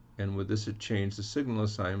backwards, and would this have changed the signal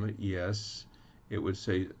assignment? Yes. It would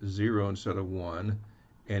say 0 instead of 1,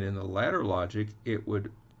 And in the ladder logic, it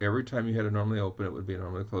would, every time you had a normally open, it would be a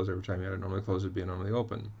normally close. Every time you had a normally close, it would be a normally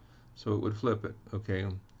open. So it would flip it, okay?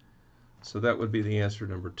 So that would be the answer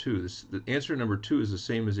to number 2. The answer to number 2 is the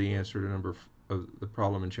same as the answer to number of the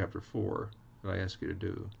problem in chapter 4 that I asked you to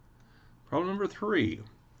do. Problem number 3.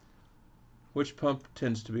 Which pump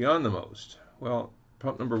tends to be on the most? Well,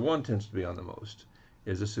 pump number 1 tends to be on the most.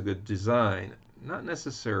 Is this a good design? Not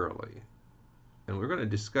necessarily. And we're going to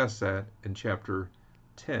discuss that in chapter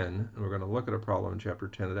 10, and we're going to look at a problem in chapter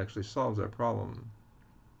 10 that actually solves that problem.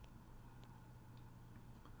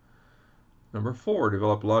 Number 4,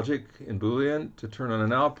 develop logic in Boolean to turn on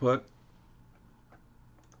an output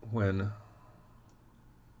when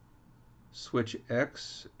switch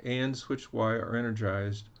X and switch Y are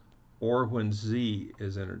energized, or when Z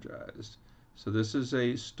is energized. So this is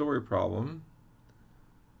a story problem.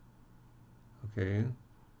 Okay,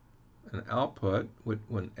 an output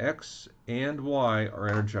when X and Y are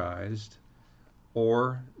energized,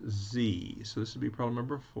 or Z. So this would be problem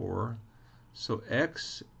number 4. So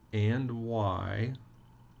X and Y,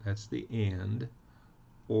 that's the and,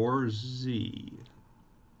 or Z.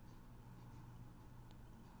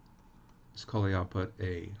 Let's call the output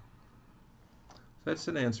A. That's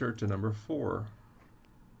an answer to number 4.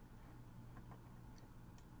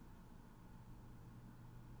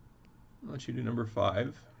 I'll let you do number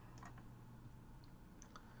 5.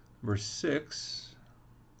 Number 6,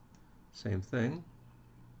 same thing,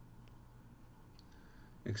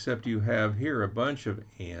 except you have here a bunch of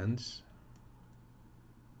ands.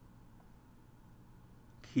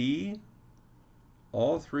 Key,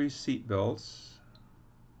 all 3 seat belts,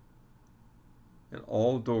 and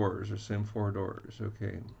all doors, or same 4 doors.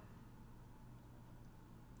 Okay.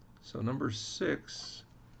 So number 6,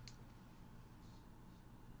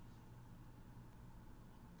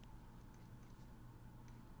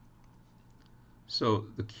 so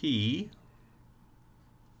the key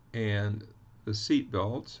and the seat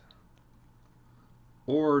belt,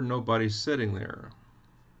 or nobody's sitting there.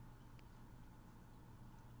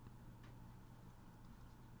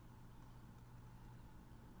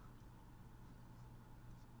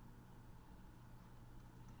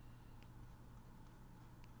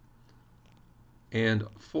 And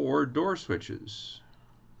 4 door switches.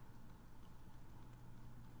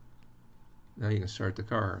 Now you can start the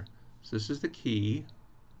car. So this is the key,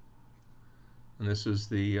 and this is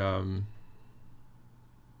the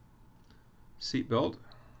seat belt,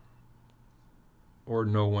 or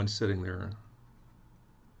no one sitting there.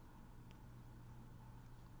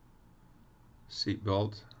 Seat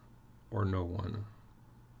belt, or no one.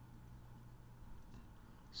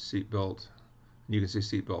 Seat belt. You can say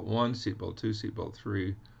seat belt 1, seat belt 2, seat belt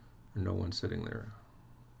 3, or no one sitting there.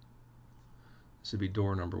 This would be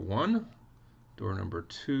door number 1, door number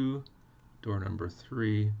 2, door number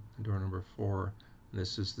 3, and door number 4. And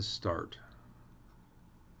this is the start.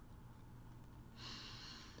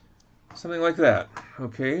 Something like that.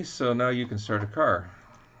 Okay, so now you can start a car.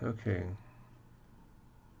 Okay.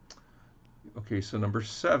 Okay, so number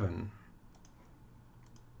 7.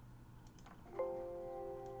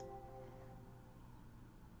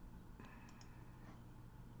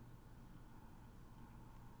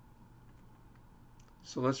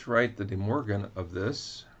 So let's write the DeMorgan of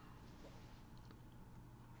this.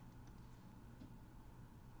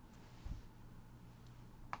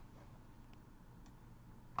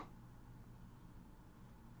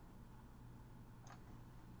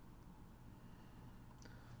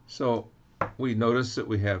 So we notice that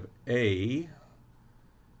we have A,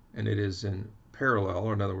 and it is in parallel,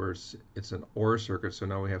 or in other words, it's an OR circuit, so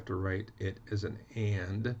now we have to write it as an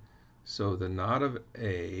AND. So the not of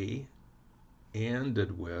A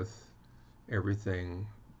ANDed with everything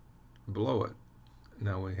below it.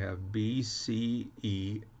 Now we have B, C,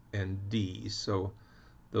 E, and D. So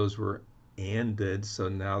those were ANDed, so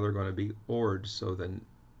now they're going to be ORed. So then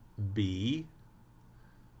B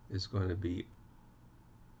is going to be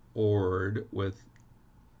ORed with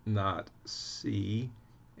not C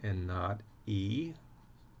and not E,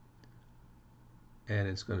 and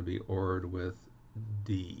it's going to be ORed with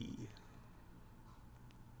D.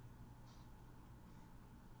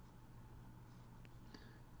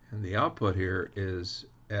 And the output here is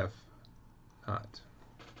F naught.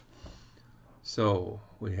 So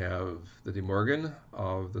we have the DeMorgan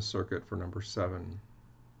of the circuit for number 7.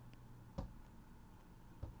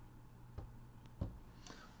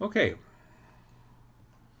 Okay,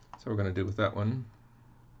 so we're going to do with that one.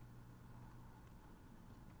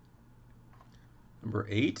 Number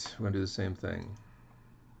 8, we're going to do the same thing.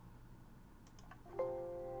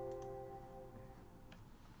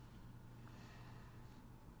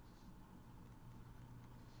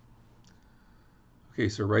 Okay,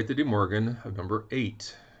 so write the DeMorgan of number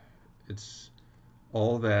 8. It's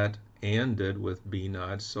all that ANDed with B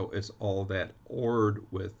naught, so it's all that ORed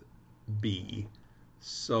with B.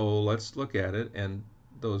 So let's look at it, and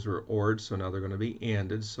those are ORed, so now they're going to be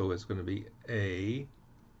ANDed, so it's going to be A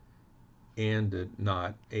ANDed,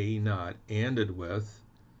 not A naught, ANDed with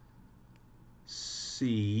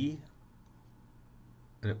C,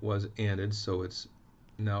 and it was ANDed, so it's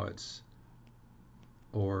now it's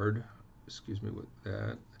ORed, excuse me, with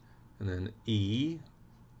that, and then E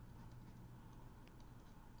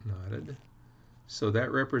knotted. So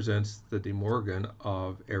that represents the DeMorgan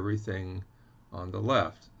of everything on the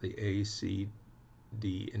left, the A, C,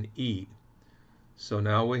 D, and E. So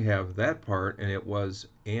now we have that part, and it was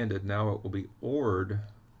ANDed. Now it will be ORed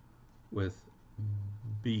with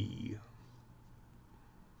B.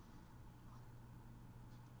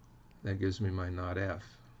 That gives me my not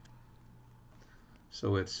F.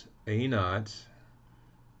 So it's A naught,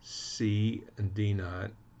 C and D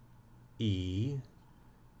naught, E, and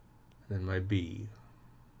then my B.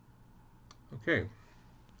 Okay,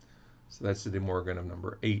 so that's the DeMorgan of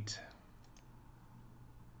number 8.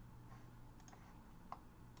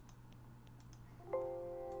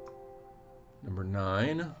 Number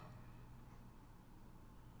 9.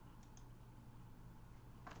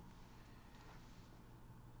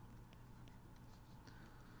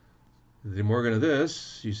 The DeMorgan of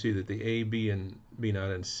this, you see that the A, B, and B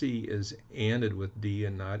naught and C is ANDed with D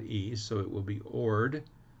and not E, so it will be ORed.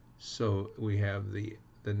 So we have the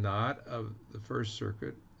naught of the first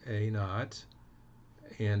circuit, A naught,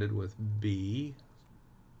 ANDed with B,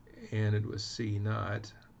 ANDed with C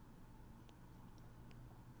naught.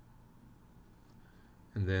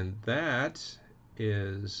 And then that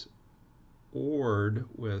is ORed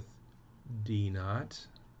with D naught,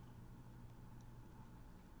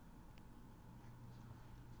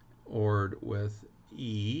 ORed with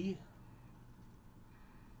E,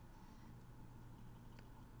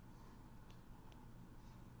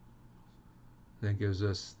 that gives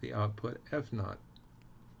us the output F naught.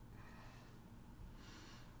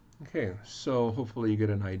 Okay, so hopefully you get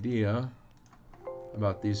an idea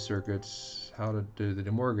about these circuits, how to do the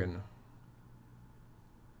DeMorgan.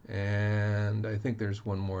 And I think there's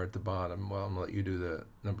one more at the bottom. Well, I'm going to let you do the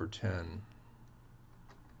number 10.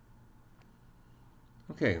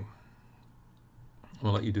 Okay,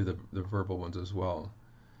 I'll let you do the verbal ones as well.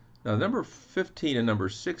 Now, number 15 and number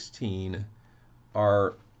 16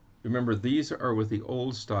 are, remember, these are with the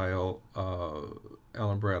old style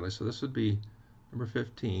Allen Bradley. So this would be number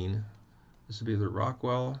 15. This would be the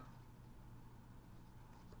Rockwell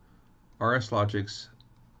RS Logix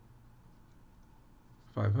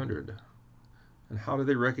 500. And how do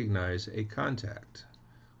they recognize a contact?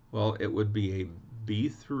 Well, it would be a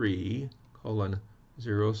B3 colon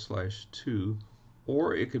 0/2,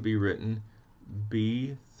 or it could be written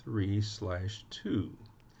B3/2.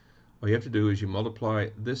 All you have to do is you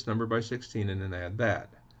multiply this number by 16 and then add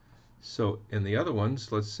that. So in the other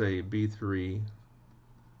ones, let's say B3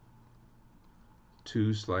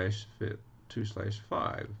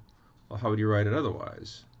 2/5. Well, how would you write it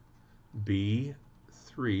otherwise?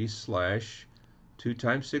 B3/2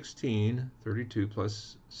 times 16, 32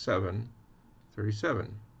 plus 7,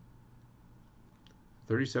 37.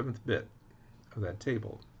 37th bit of that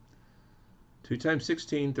table. 2 times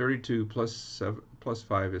 16, 32 plus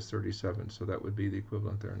 5 is 37. So that would be the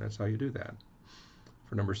equivalent there. And that's how you do that.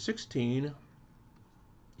 For number 16,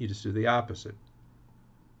 you just do the opposite.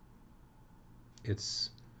 It's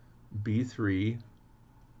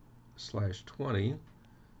B3/20.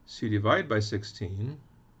 So you divide by 16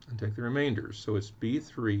 and take the remainders. So it's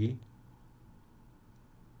B3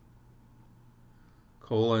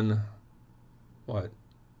 colon what?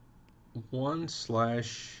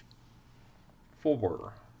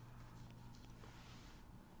 1/4.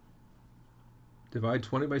 Divide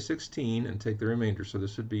 20 by 16 and take the remainder. So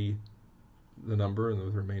this would be the number and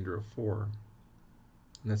the remainder of 4.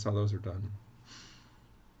 And that's how those are done.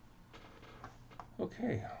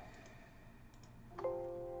 Okay.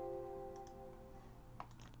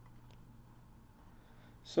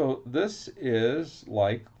 So this is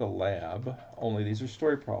like the lab, only these are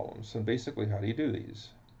story problems. And basically, how do you do these?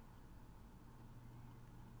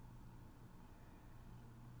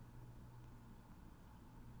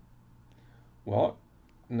 Well,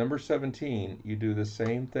 number 17, you do the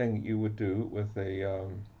same thing you would do with a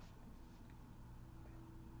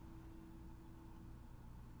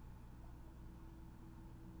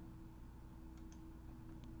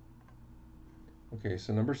okay,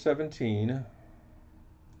 so number 17,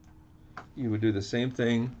 you would do the same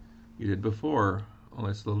thing you did before,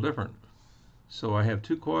 only it's a little different. So I have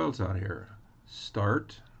 2 coils out here.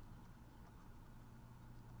 start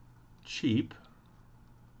cheap,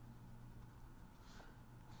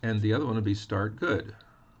 and the other one would be start good,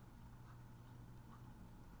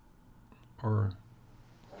 or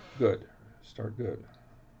good, start good.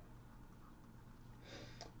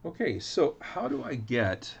 Okay, so how do I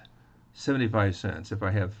get 75 cents if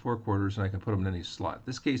I have 4 quarters and I can put them in any slot? In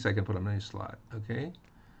this case, I can put them in any slot, okay?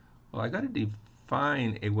 Well, I got to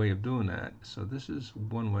define a way of doing that. So this is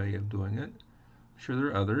one way of doing it. I'm sure there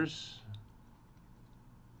are others.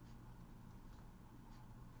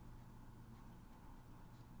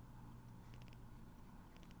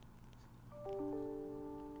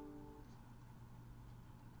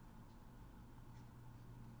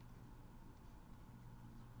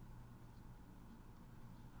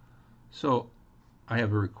 So I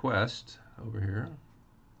have a request over here.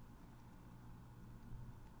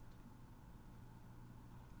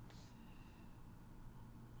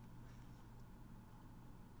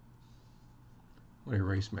 I'm going to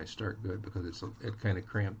erase my start good because it kind of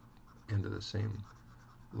cramped into the same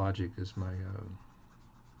logic as my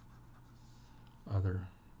other.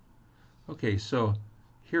 Okay, so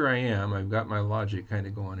here I am. I've got my logic kind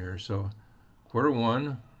of going here. So quarter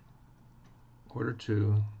 1, quarter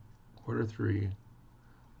 2, quarter 3,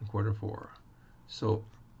 and quarter 4. So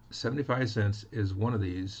 75 cents is one of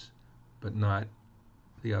these, but not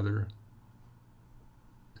the other.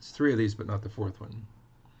 It's 3 of these, but not the 4th one.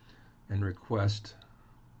 And request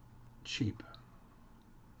cheap.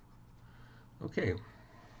 Okay.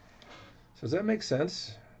 So does that make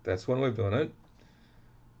sense? That's one way of doing it.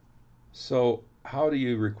 So how do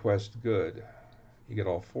you request good? You get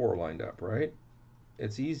all 4 lined up, right?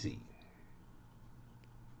 It's easy.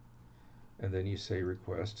 And then you say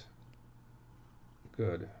request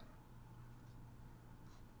good. And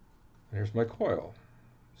here's my coil.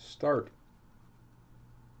 Start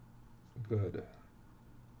good.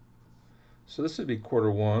 So this would be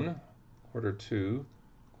quarter 1, quarter 2,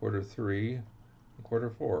 quarter 3, and quarter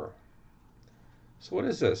 4. So what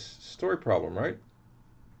is this? Story problem, right?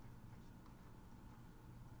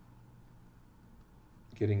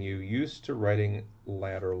 Getting you used to writing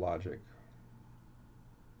ladder logic.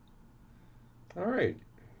 All right,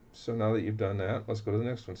 so now that you've done that, let's go to the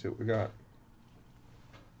next one, see what we got.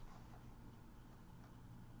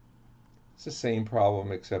 It's the same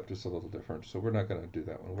problem, except it's a little different, so we're not going to do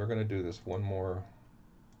that one. We're going to do this one more.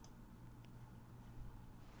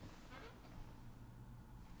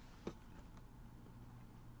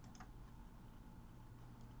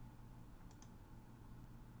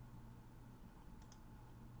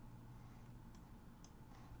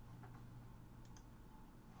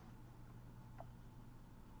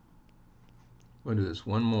 We're going to do this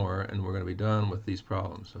one more, and we're going to be done with these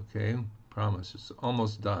problems, okay? Promise, it's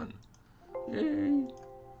almost done. Yay!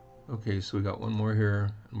 Okay, so we got one more here,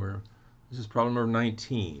 and this is problem number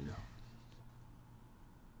 19.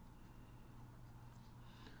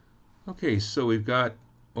 Okay, so we've got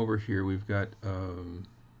over here, we've got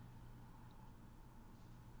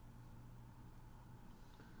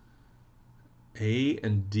A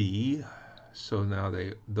and D. So now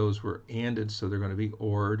those were ANDed, so they're going to be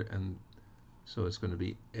ORed, and so it's going to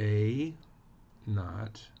be A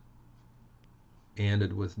not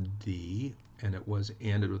ANDed with D, and it was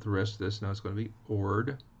ANDed with the rest of this. Now it's going to be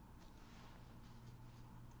ORed.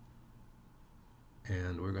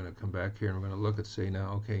 And we're going to come back here and we're going to look and say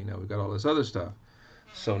now, okay, now we've got all this other stuff.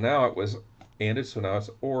 So now it was ANDed, so now it's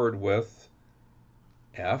ORed with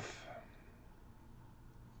F.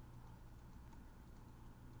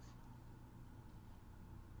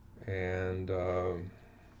 And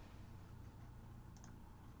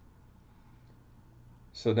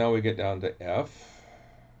so now we get down to F.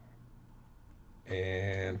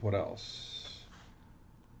 And what else?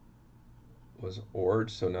 Was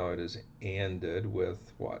ORed, so now it is ANDed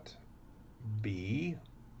with what? B.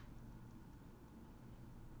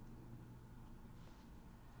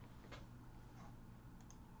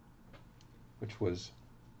 Which was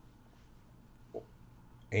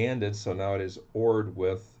ANDed, so now it is ORed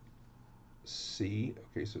with C.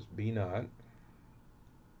 Okay, so it's B not.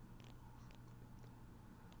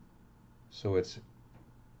 So it's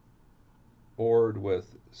ORed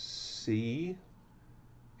with C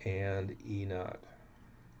and E not.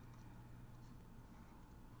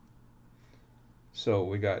 So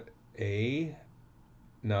we got A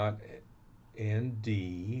not and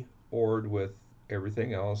D ORed with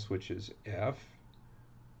everything else, which is F,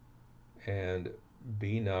 and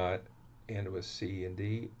B not and with C and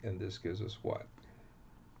D, and this gives us what?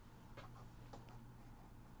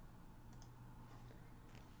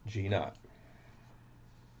 G not.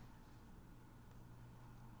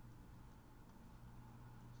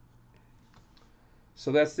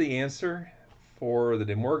 So that's the answer for the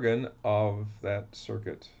DeMorgan of that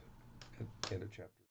circuit at the end of chapter.